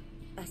people.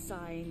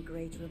 assign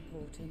greater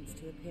importance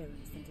to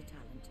appearance than to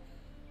talent.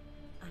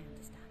 I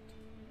understand.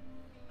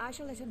 I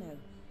shall let her know.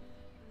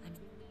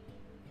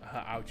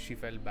 Ouch, she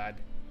felt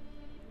bad.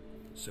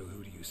 So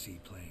who do you see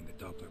playing the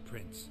Doppler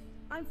Prince?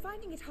 I'm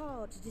finding it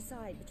hard to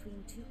decide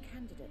between two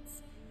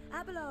candidates.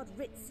 Abelard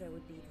Ritzer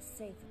would be the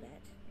safer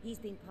bet. He's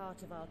been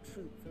part of our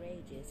troupe for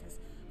ages, has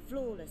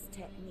flawless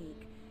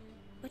technique,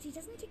 but he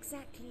doesn't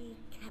exactly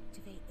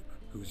captivate the crowd.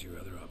 Who's your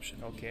other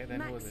option? Okay,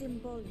 then who is it? Maxim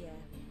Bollier,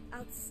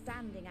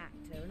 outstanding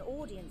actor, and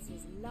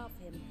audiences love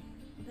him,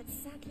 but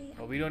sadly...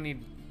 Oh, we don't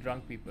need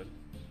drunk people.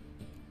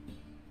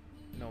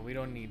 No, we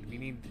don't need. We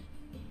need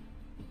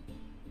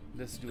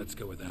this dude. Let's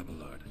go with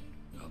Abelard.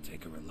 I'll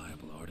take a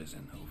reliable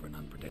artisan over an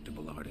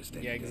unpredictable artist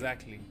any Yeah, day.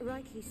 exactly.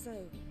 Rightly so.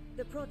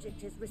 The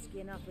project is risky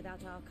enough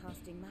without our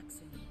casting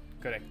Maxim.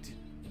 Correct.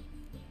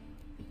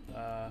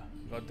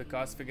 Got the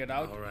cast figured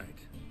out? Alright,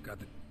 got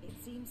the... It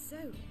seems so.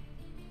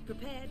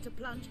 Prepared to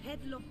plunge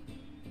headlong.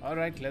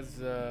 Alright, let's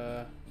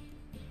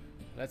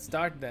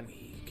start then.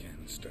 We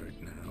can start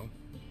now.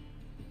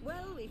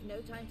 Well, we've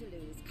no time to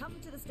lose. Come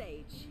to the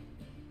stage.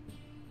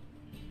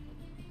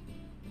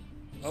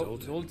 Oh,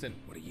 Zoltan.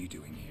 What are you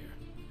doing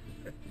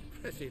here?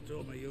 Prissy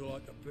told me you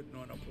like to putting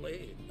on a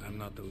play. I'm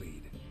not the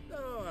lead.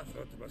 Oh, I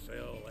thought to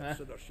myself, I'd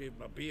sooner shave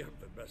my beard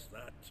than miss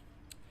that.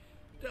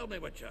 Tell me,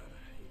 Witcher,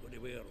 you going to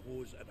wear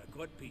hose and a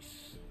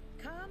codpiece?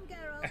 Come,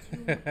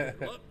 Geralt.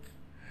 Good luck.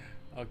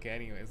 Okay,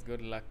 anyways,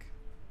 good luck.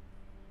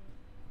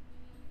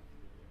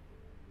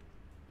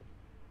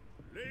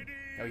 Ladies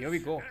Oh, here we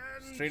go.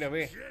 and Straight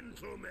away.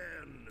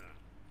 Gentlemen,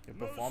 You're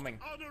performing.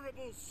 most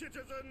honorable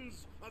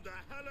citizens of the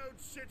hallowed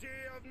city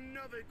of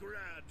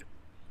Novigrad,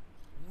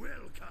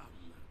 welcome.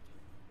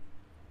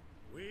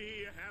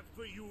 We have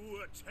for you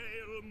a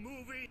tale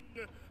moving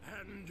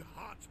and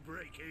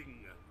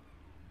heartbreaking.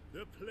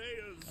 The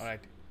players,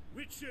 Alright,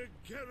 Witcher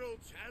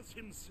Geralt as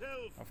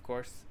himself, of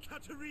course.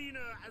 Katerina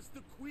as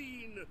the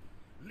queen,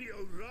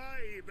 Leo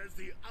Ribe as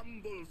the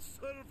humble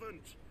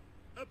servant,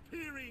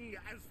 appearing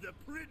as the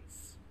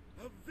prince,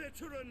 a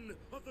veteran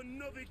of the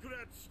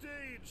Novigrad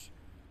stage,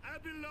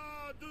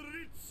 Abelard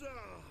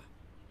Ritzer.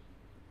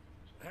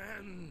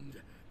 And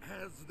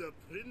as the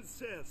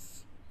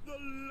princess, the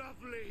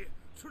lovely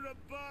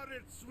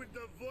Trabaritz with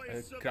the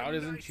voice The of crowd a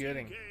isn't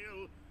cheering.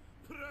 nightingale,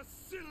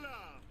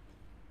 Priscilla.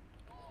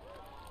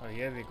 Oh,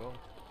 here we go.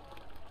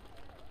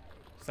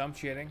 Some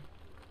cheering.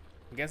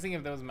 I'm guessing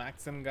if there was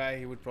Maxim guy,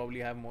 he would probably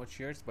have more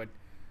cheers, but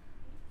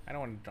I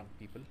don't want drunk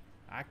people.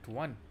 Act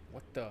 1.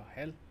 What the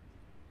hell?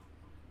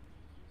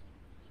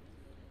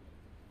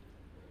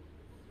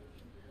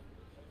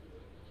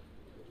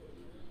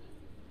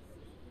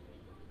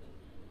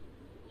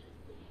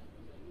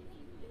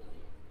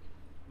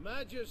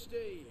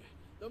 Majesty,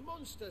 the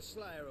monster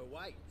slayer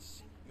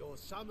awaits. Your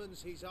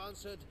summons he's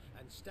answered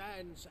and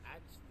stands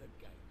at the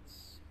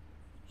gates.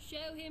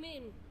 Show him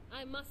in.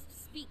 I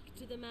must speak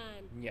to the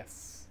man.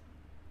 Yes.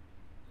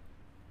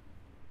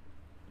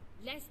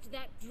 lest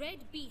that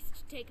dread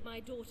beast take my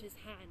daughter's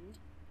hand.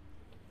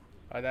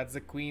 That's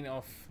the queen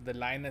of the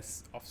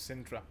Lioness of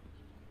Sintra.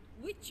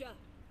 Witcher,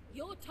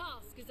 your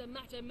task is a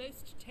matter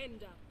most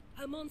tender.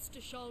 Her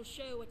monster shall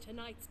show at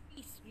tonight's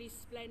beastly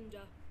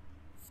splendor.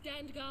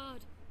 Stand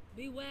guard,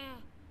 beware,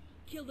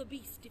 kill the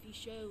beast if he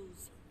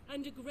shows,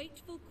 and a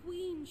grateful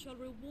queen shall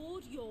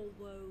reward your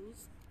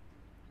woes.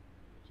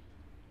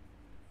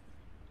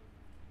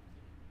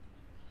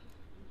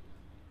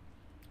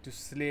 To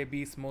slay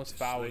beasts most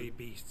foul. To slay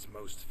beasts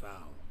most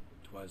foul.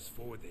 'Twas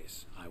for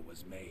this I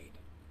was made.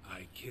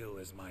 I kill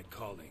as my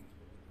calling,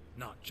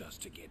 not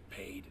just to get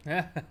paid.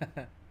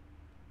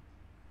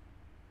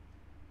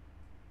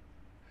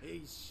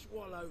 He's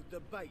swallowed the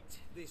bait,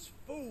 this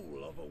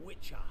fool of a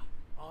witcher.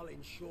 I'll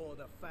ensure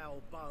the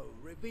foul bow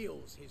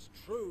reveals his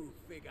true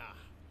figure.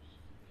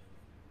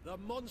 The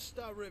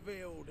monster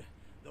revealed,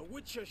 the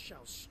witcher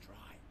shall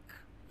strike.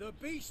 The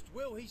beast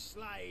will he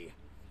slay,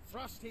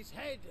 thrust his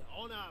head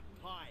on a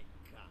pike.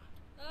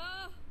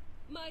 Ah,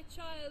 my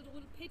child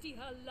will pity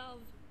her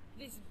love,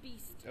 this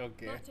beast.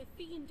 Okay. Not a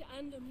fiend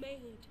and a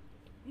maid.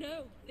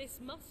 No, this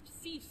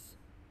must cease.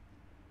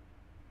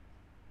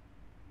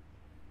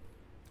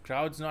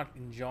 Crowd's not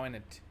enjoying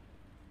it.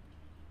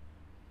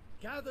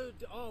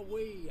 Gathered are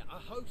we, a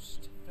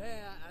host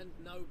fair and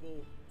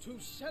noble, to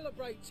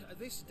celebrate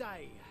this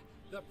day,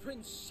 the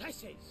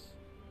princess's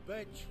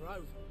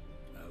betrothal.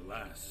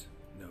 Alas,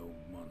 no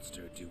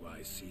monster do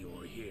I see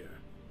or hear.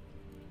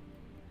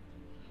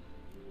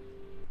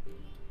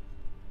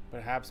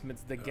 Perhaps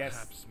midst the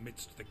guests. Perhaps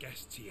midst the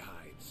guests he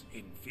hides,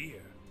 in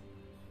fear.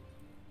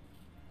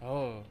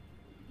 Oh.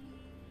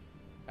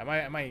 Am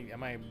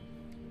I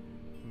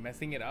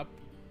messing it up?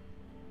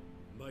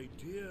 My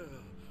dear,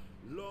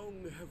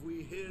 long have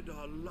we hid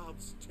our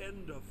love's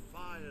tender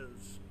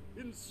fires.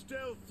 In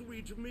stealth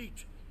we'd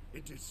meet,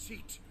 in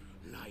deceit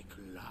like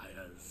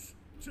liars.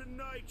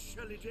 Tonight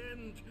shall it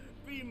end,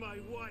 be my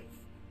wife,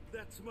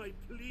 that's my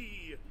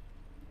plea.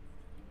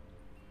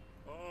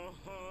 Our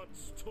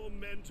hearts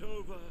torment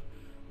over,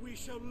 we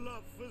shall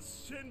love for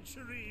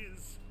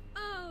centuries.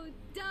 Oh,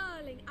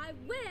 darling, I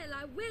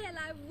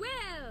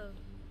will!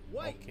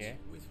 Wait, okay.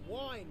 With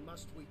wine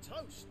must we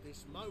toast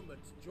this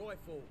moment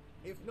joyful.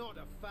 If not,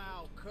 a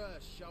foul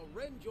curse shall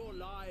rend your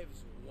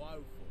lives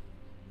woeful.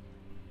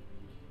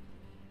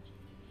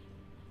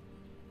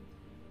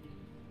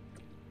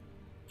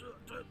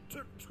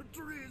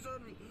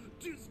 Treason!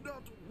 'Tis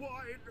not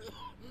wine,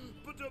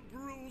 but a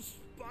brew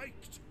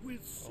spiked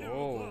with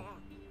silver.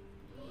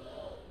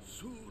 Oh.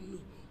 Soon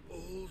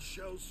all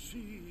shall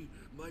see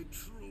my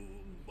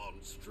true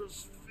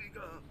monstrous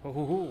figure.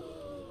 Oh.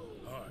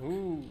 Hark,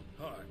 Ooh.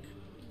 hark.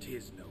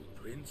 'Tis no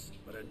prince,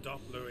 but a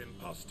Doppler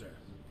imposter.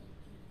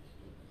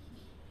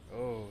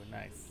 Oh,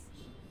 nice.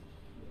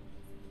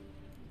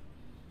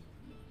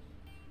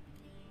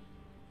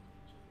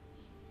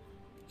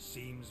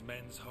 Seems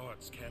men's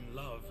hearts can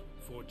love,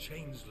 for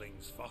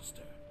changelings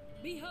foster.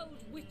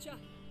 Behold, Witcher,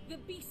 the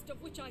beast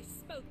of which I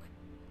spoke.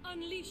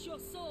 Unleash your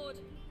sword.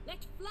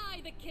 Let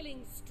fly the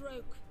killing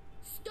stroke.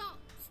 Stop,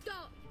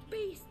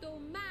 beast or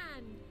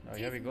man. Oh,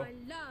 here we go. My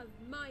love,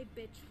 my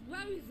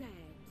betrothed.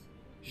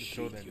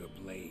 Sheath your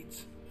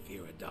blades,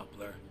 fear a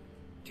Doppler.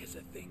 'Tis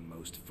a thing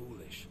most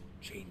foolish.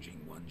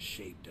 Changing one's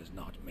shape does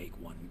not make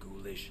one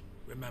ghoulish.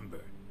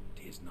 Remember,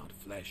 'tis not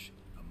flesh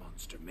a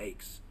monster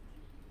makes.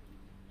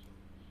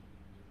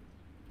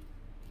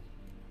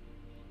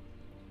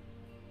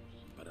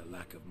 But a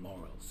lack of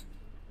morals,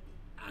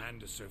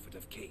 and a surfeit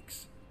of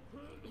cakes.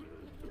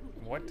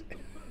 What?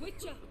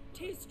 Witcher,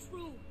 'tis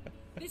true.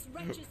 This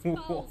wretch's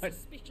foul What?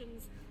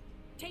 suspicions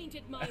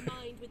tainted my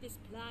mind with this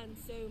plan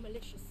so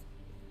malicious.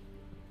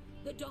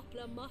 The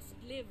Doppler must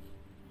live.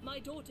 My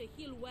daughter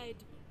he'll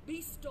wed.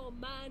 Beast or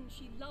man,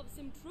 she loves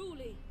him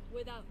truly,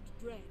 without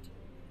dread.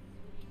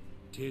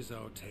 'Tis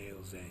our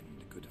tale's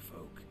end, good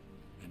folk,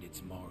 and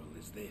its moral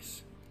is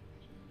this.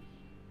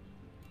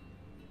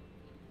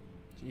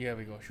 Here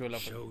we go. Show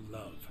love. Show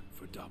love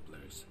for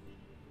Dopplers,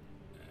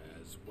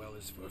 as well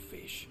as for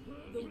fish.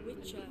 The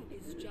Witcher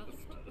is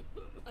just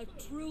a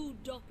true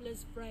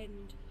Doppler's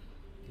friend.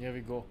 Here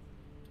we go.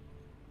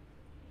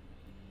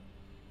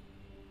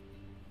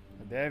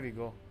 There we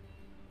go.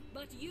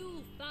 But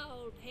you,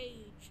 foul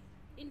page,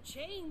 in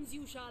chains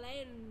you shall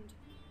end.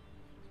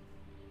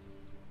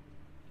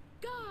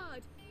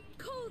 Guard!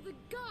 Call the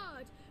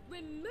guard!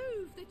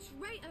 Remove the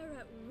traitor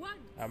at once!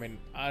 I mean,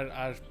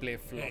 our play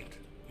flopped. Hey,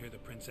 hear the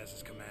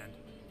princess's command.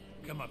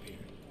 Come up here.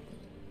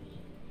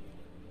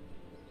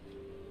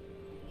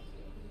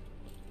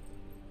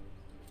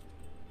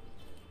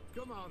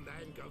 Come on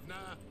then,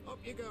 governor. Up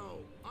you go.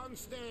 On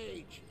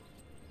stage.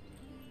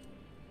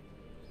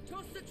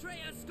 Toss the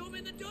traitor scum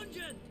in the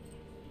dungeon!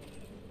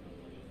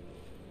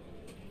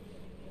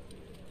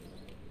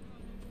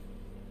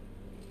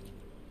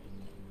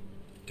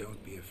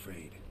 Don't be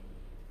afraid.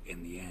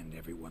 In the end,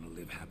 everyone will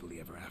live happily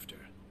ever after.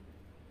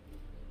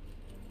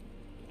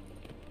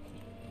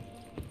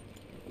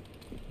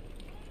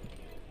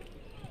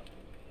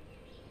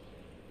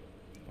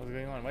 What's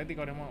going on? Why they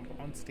got him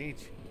on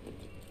stage?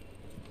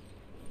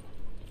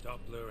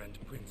 Doppler and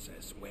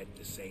Princess wed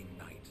the same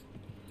night.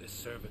 The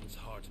servant's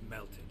heart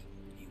melted.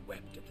 He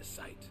wept at the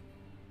sight.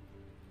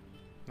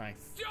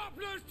 Nice.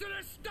 Dopplers to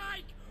the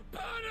stake!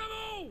 Burn them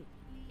all!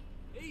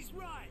 He's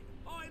right.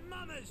 I'm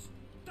mummers.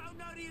 Don't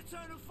know the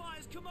Eternal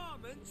Fire's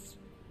commandments.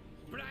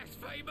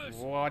 Blasphemers!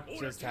 What Ought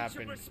just to teach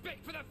happened? some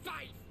respect for the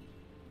faith!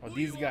 Oh, What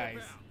these you on guys.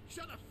 about?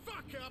 Shut the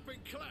fuck up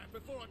and clap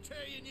before I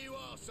tear you new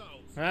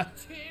arseholes. Huh?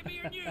 Tear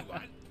me a new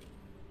one?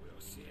 We'll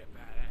see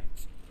about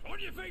that. On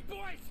your feet,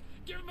 boys!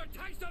 Give them a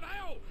taste of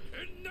hell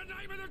in the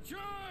name of the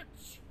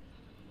church!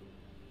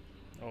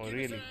 Oh, Give us a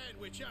really? hand,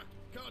 Witcher.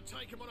 Can't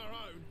take them on our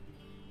own.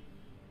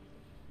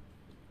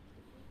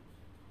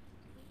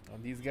 Oh,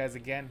 these guys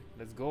again.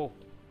 Let's go.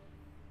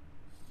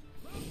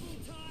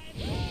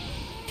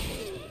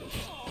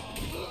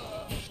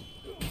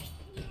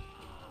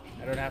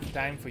 I don't have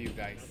time for you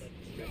guys.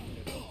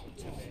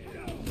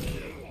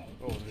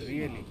 Oh,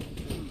 really?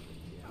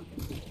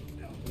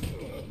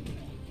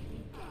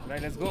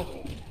 Right, let's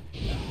go.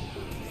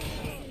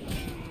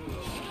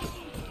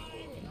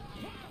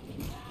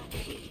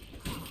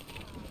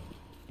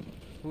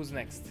 Who's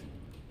next?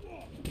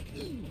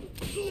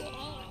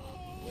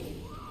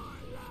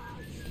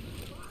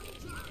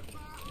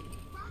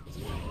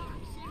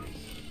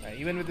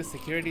 Even with the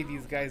security,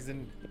 these guys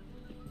didn't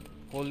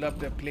hold up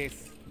their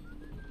place.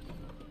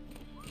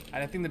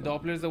 And I think the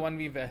Doppler is the one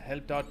we've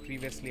helped out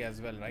previously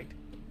as well, right?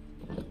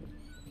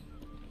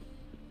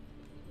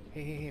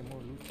 Hey,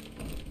 more loot.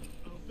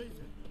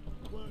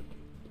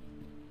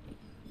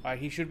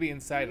 He should be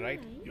inside,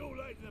 right?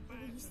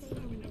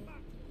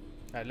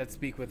 Alright, let's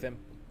speak with him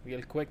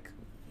real quick.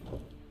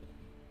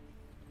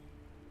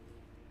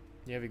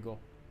 Here we go.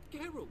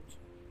 Geralt,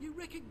 you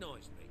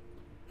recognise me.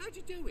 How'd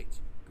you do it?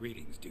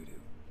 Greetings, Dudu.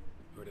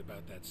 Heard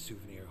about that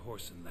souvenir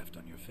Horson left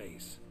on your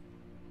face.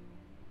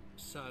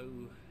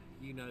 So,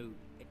 you know...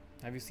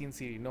 Have you seen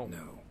Ciri? No.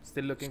 No.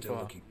 Still looking for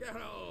her.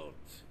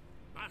 Geralt,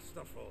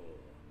 masterful.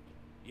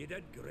 You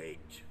did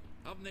great.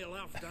 Haven't they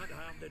laughed that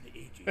hard in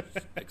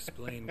ages?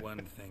 Explain one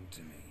thing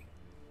to me.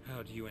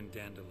 How do you and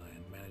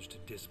Dandelion manage to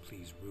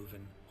displease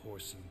Reuven,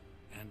 Horson,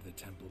 and the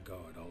Temple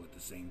Guard all at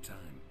the same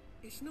time?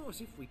 It's not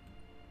as if we...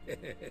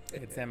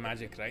 It's their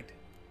magic, right?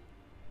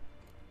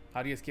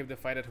 How do you escape the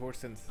fight at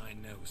Horson's? I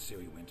know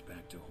Ciri went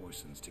back to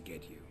Horson's to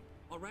get you.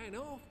 I ran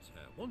after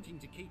her, wanting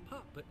to keep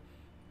up, but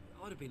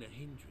I'd have been a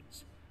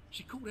hindrance.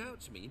 She called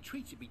out to me,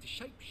 entreated me to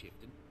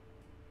shapeshift, and...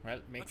 Well,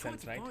 makes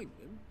sense, I right? tried to find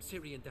them,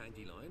 Ciri and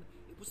Dandelion.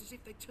 It was as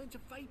if they turned to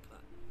vapour.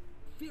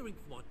 Fearing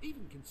for one,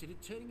 even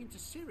considered turning into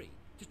Ciri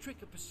to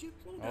trick a pursuit.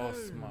 Oh,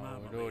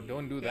 smart.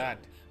 Don't do that.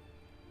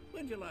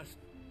 When did you last?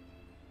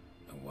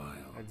 A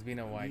while. It's been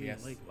a while,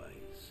 yes.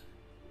 Likewise.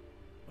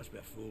 Must be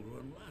a full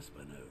run last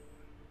by now.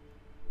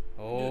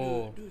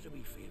 Oh. Do us a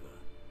wee favour.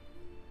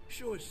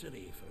 Show us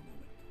Ciri for a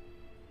moment.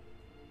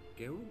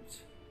 Geralt?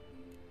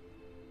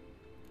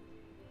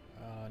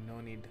 No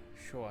need.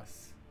 Show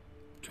us.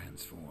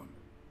 Transform.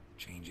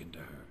 Change into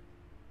her.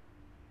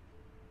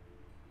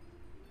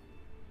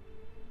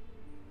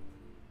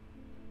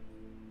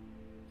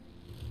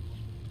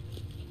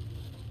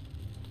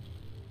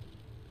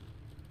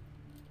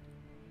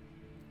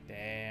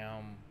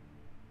 Damn.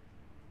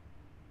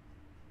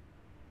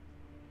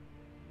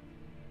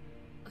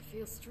 I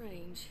feel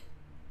strange.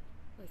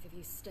 Both of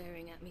you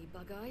staring at me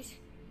bug-eyed.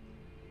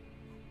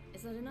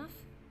 Is that enough?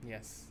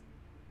 Yes.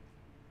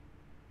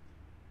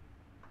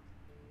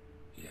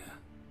 Yeah.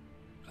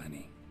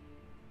 Plenty.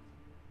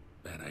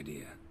 Bad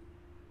idea.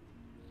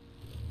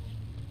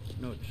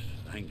 Not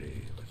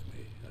angry with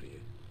me, are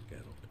you,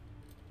 Geralt?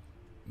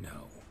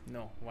 No.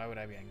 No. Why would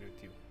I be angry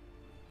with you?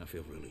 I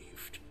feel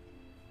relieved.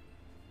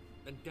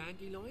 And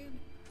Dandelion?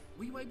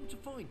 Were you able to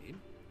find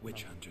him?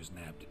 Witch hunters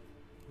nabbed.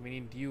 We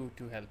need you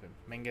to help him.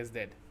 Menga's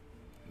dead.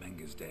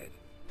 Menga's dead.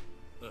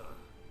 Ugh.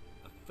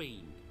 A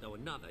fiend, though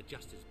another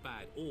just as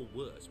bad or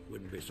worse.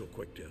 Wouldn't be so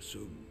quick to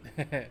assume.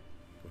 Got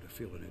a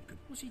feeling it could...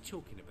 What's he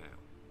talking about?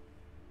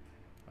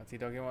 What's he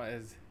talking about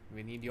is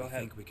we need your I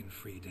help. think we can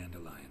free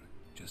Dandelion.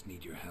 Just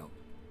need your help.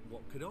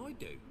 What could I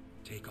do?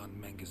 Take on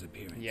Menga's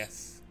appearance.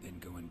 Yes. Then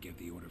go and give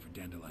the order for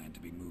Dandelion to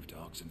be moved to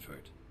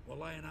Oxenfurt. We'll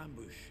lie in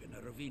ambush in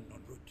a ravine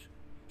en route.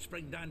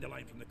 Spring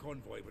Dandelion from the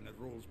convoy when it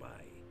rolls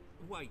by.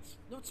 Wait,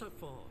 not so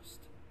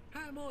fast.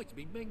 How am I to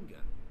be Menga?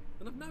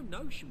 And I've no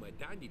notion where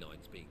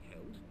Dandelion's being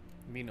held.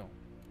 We know.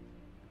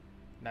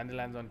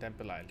 Dandelion's on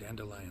Temple Isle.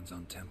 Dandelion's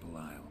on Temple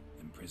Isle,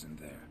 imprisoned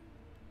there.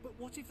 But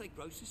what if they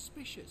grow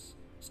suspicious?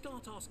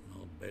 Start asking...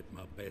 I'll bet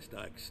my best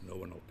axe no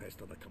one will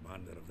pester the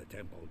commander of the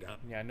Temple Guard.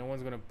 Yeah, no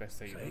one's gonna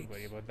pester you. Don't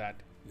worry about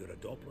that. You're a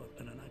Doppler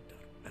and an actor,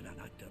 and an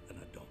actor and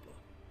a Doppler.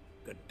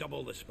 Got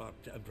double the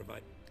spark to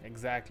improvise.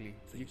 Exactly.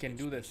 You can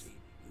do this.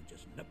 You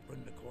just nip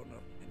round the corner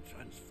and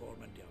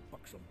transform into a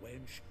buxom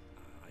wench,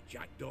 a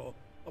jackdaw,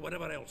 or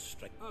whatever else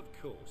strike. Of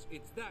course,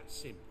 it's that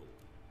simple.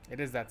 It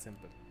is that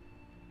simple.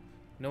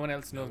 No one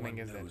else knows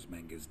Menga's dead.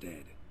 Menga's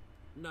dead.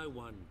 No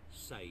one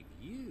save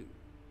you.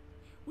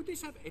 Would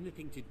this have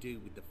anything to do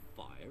with the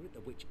fire at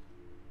the witch?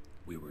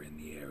 We were in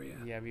the area.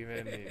 Yeah, we were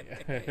in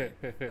the area.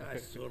 I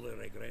sorely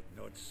regret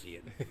not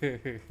seeing.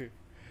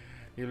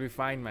 You'll be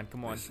fine, man.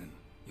 Come on. Listen,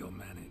 you'll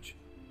manage.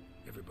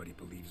 Everybody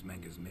believes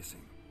Menga's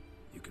missing.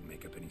 You can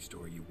make up any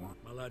story you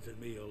want. My lads and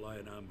me will lie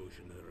in ambush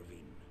in the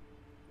ravine.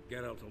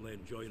 Geralt will then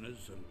join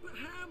us and... But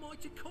how am I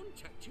to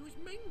contact you as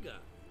Menga?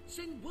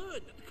 Send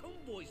word that the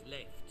convoy's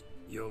left.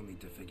 You'll need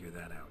to figure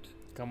that out.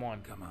 Come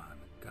on. Come on.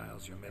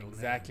 Guile's your middle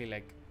Exactly name.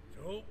 like...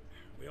 So,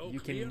 we all you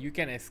clear?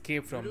 can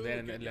escape from there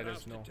and Get let your us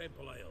ass to know.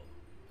 Temple Isle.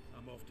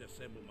 I'm off to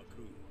assemble my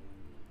crew.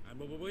 And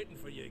we'll be waiting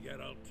for you,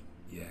 Geralt.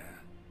 Yeah.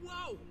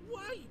 Whoa,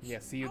 wait! Yeah,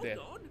 see you there.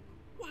 Hold on.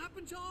 What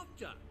happens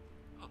after?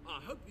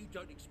 I hope you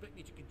don't expect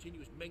me to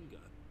continue as Menga.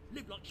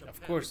 Live like Chappelle.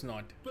 Of course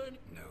not. Burn...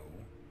 No.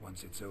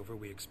 Once it's over,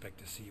 we expect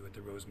to see you at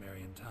the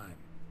Rosemary in time,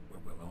 where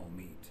we'll all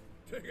meet.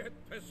 To get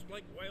pissed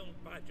like wild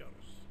badgers.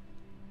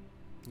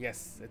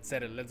 Yes, it's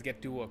settled. Let's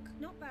get to work.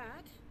 Not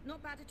bad.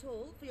 Not bad at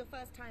all for your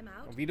first time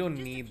out. We don't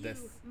Just a need few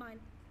this.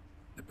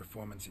 The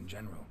performance in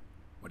general.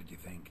 What did you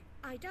think?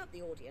 I doubt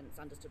the audience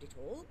understood it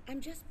all.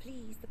 I'm just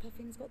pleased the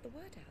Puffins got the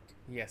word out.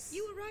 Yes.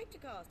 You were right to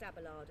cast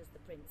Abelard as the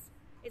prince.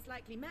 It's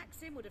likely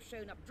Maxim would have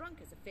shown up drunk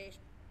as a fish.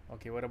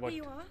 Okay, what about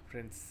Here you are.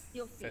 Princess?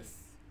 Your feet.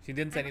 She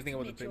didn't say I must anything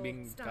about admit the your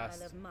being style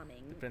cast. of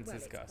mumming, The princess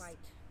well, it's cast. quite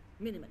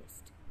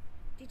minimalist.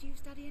 Did you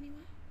study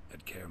anywhere?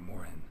 At Kaer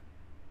Morhen.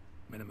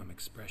 Minimum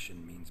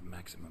expression means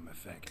maximum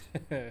effect.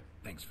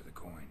 Thanks for the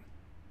coin.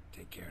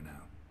 Take care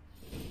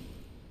now.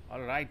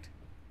 All right.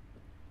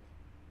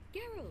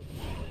 Geralt.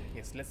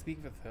 Yes, let's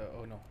speak with her.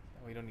 Oh no,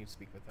 we don't need to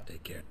speak with her.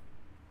 Take care.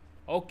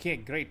 Okay,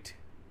 great.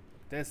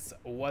 This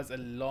was a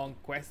long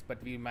quest,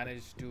 but we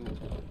managed to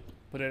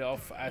put it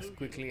off as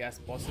quickly as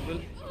possible.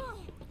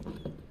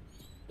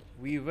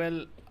 We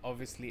will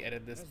obviously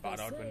edit this part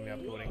out when we're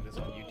uploading this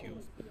on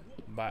YouTube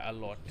by a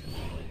lot.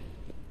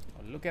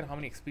 Oh, look at how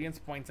many experience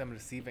points I'm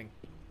receiving.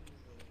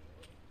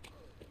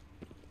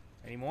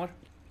 Any more?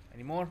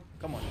 Any more?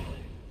 Come on.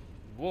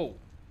 Whoa.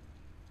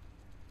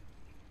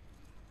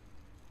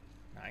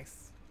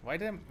 Nice. Why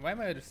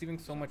am I receiving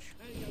so much?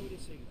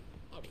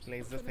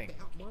 Plays the thing.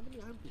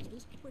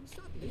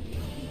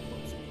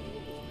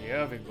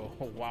 Here we go.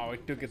 Oh, wow,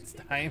 it took its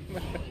time.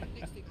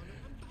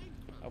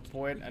 A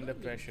poet under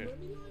pressure.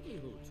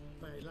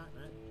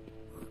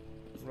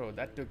 Bro,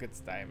 that took its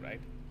time,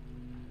 right?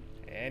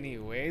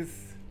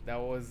 Anyways, that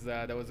was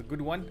a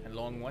good one, a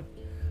long one.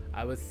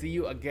 I will see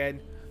you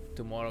again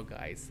tomorrow,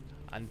 guys.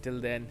 Until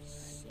then,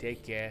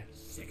 take care,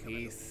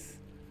 peace,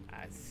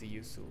 and see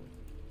you soon.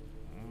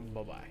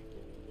 Bye bye.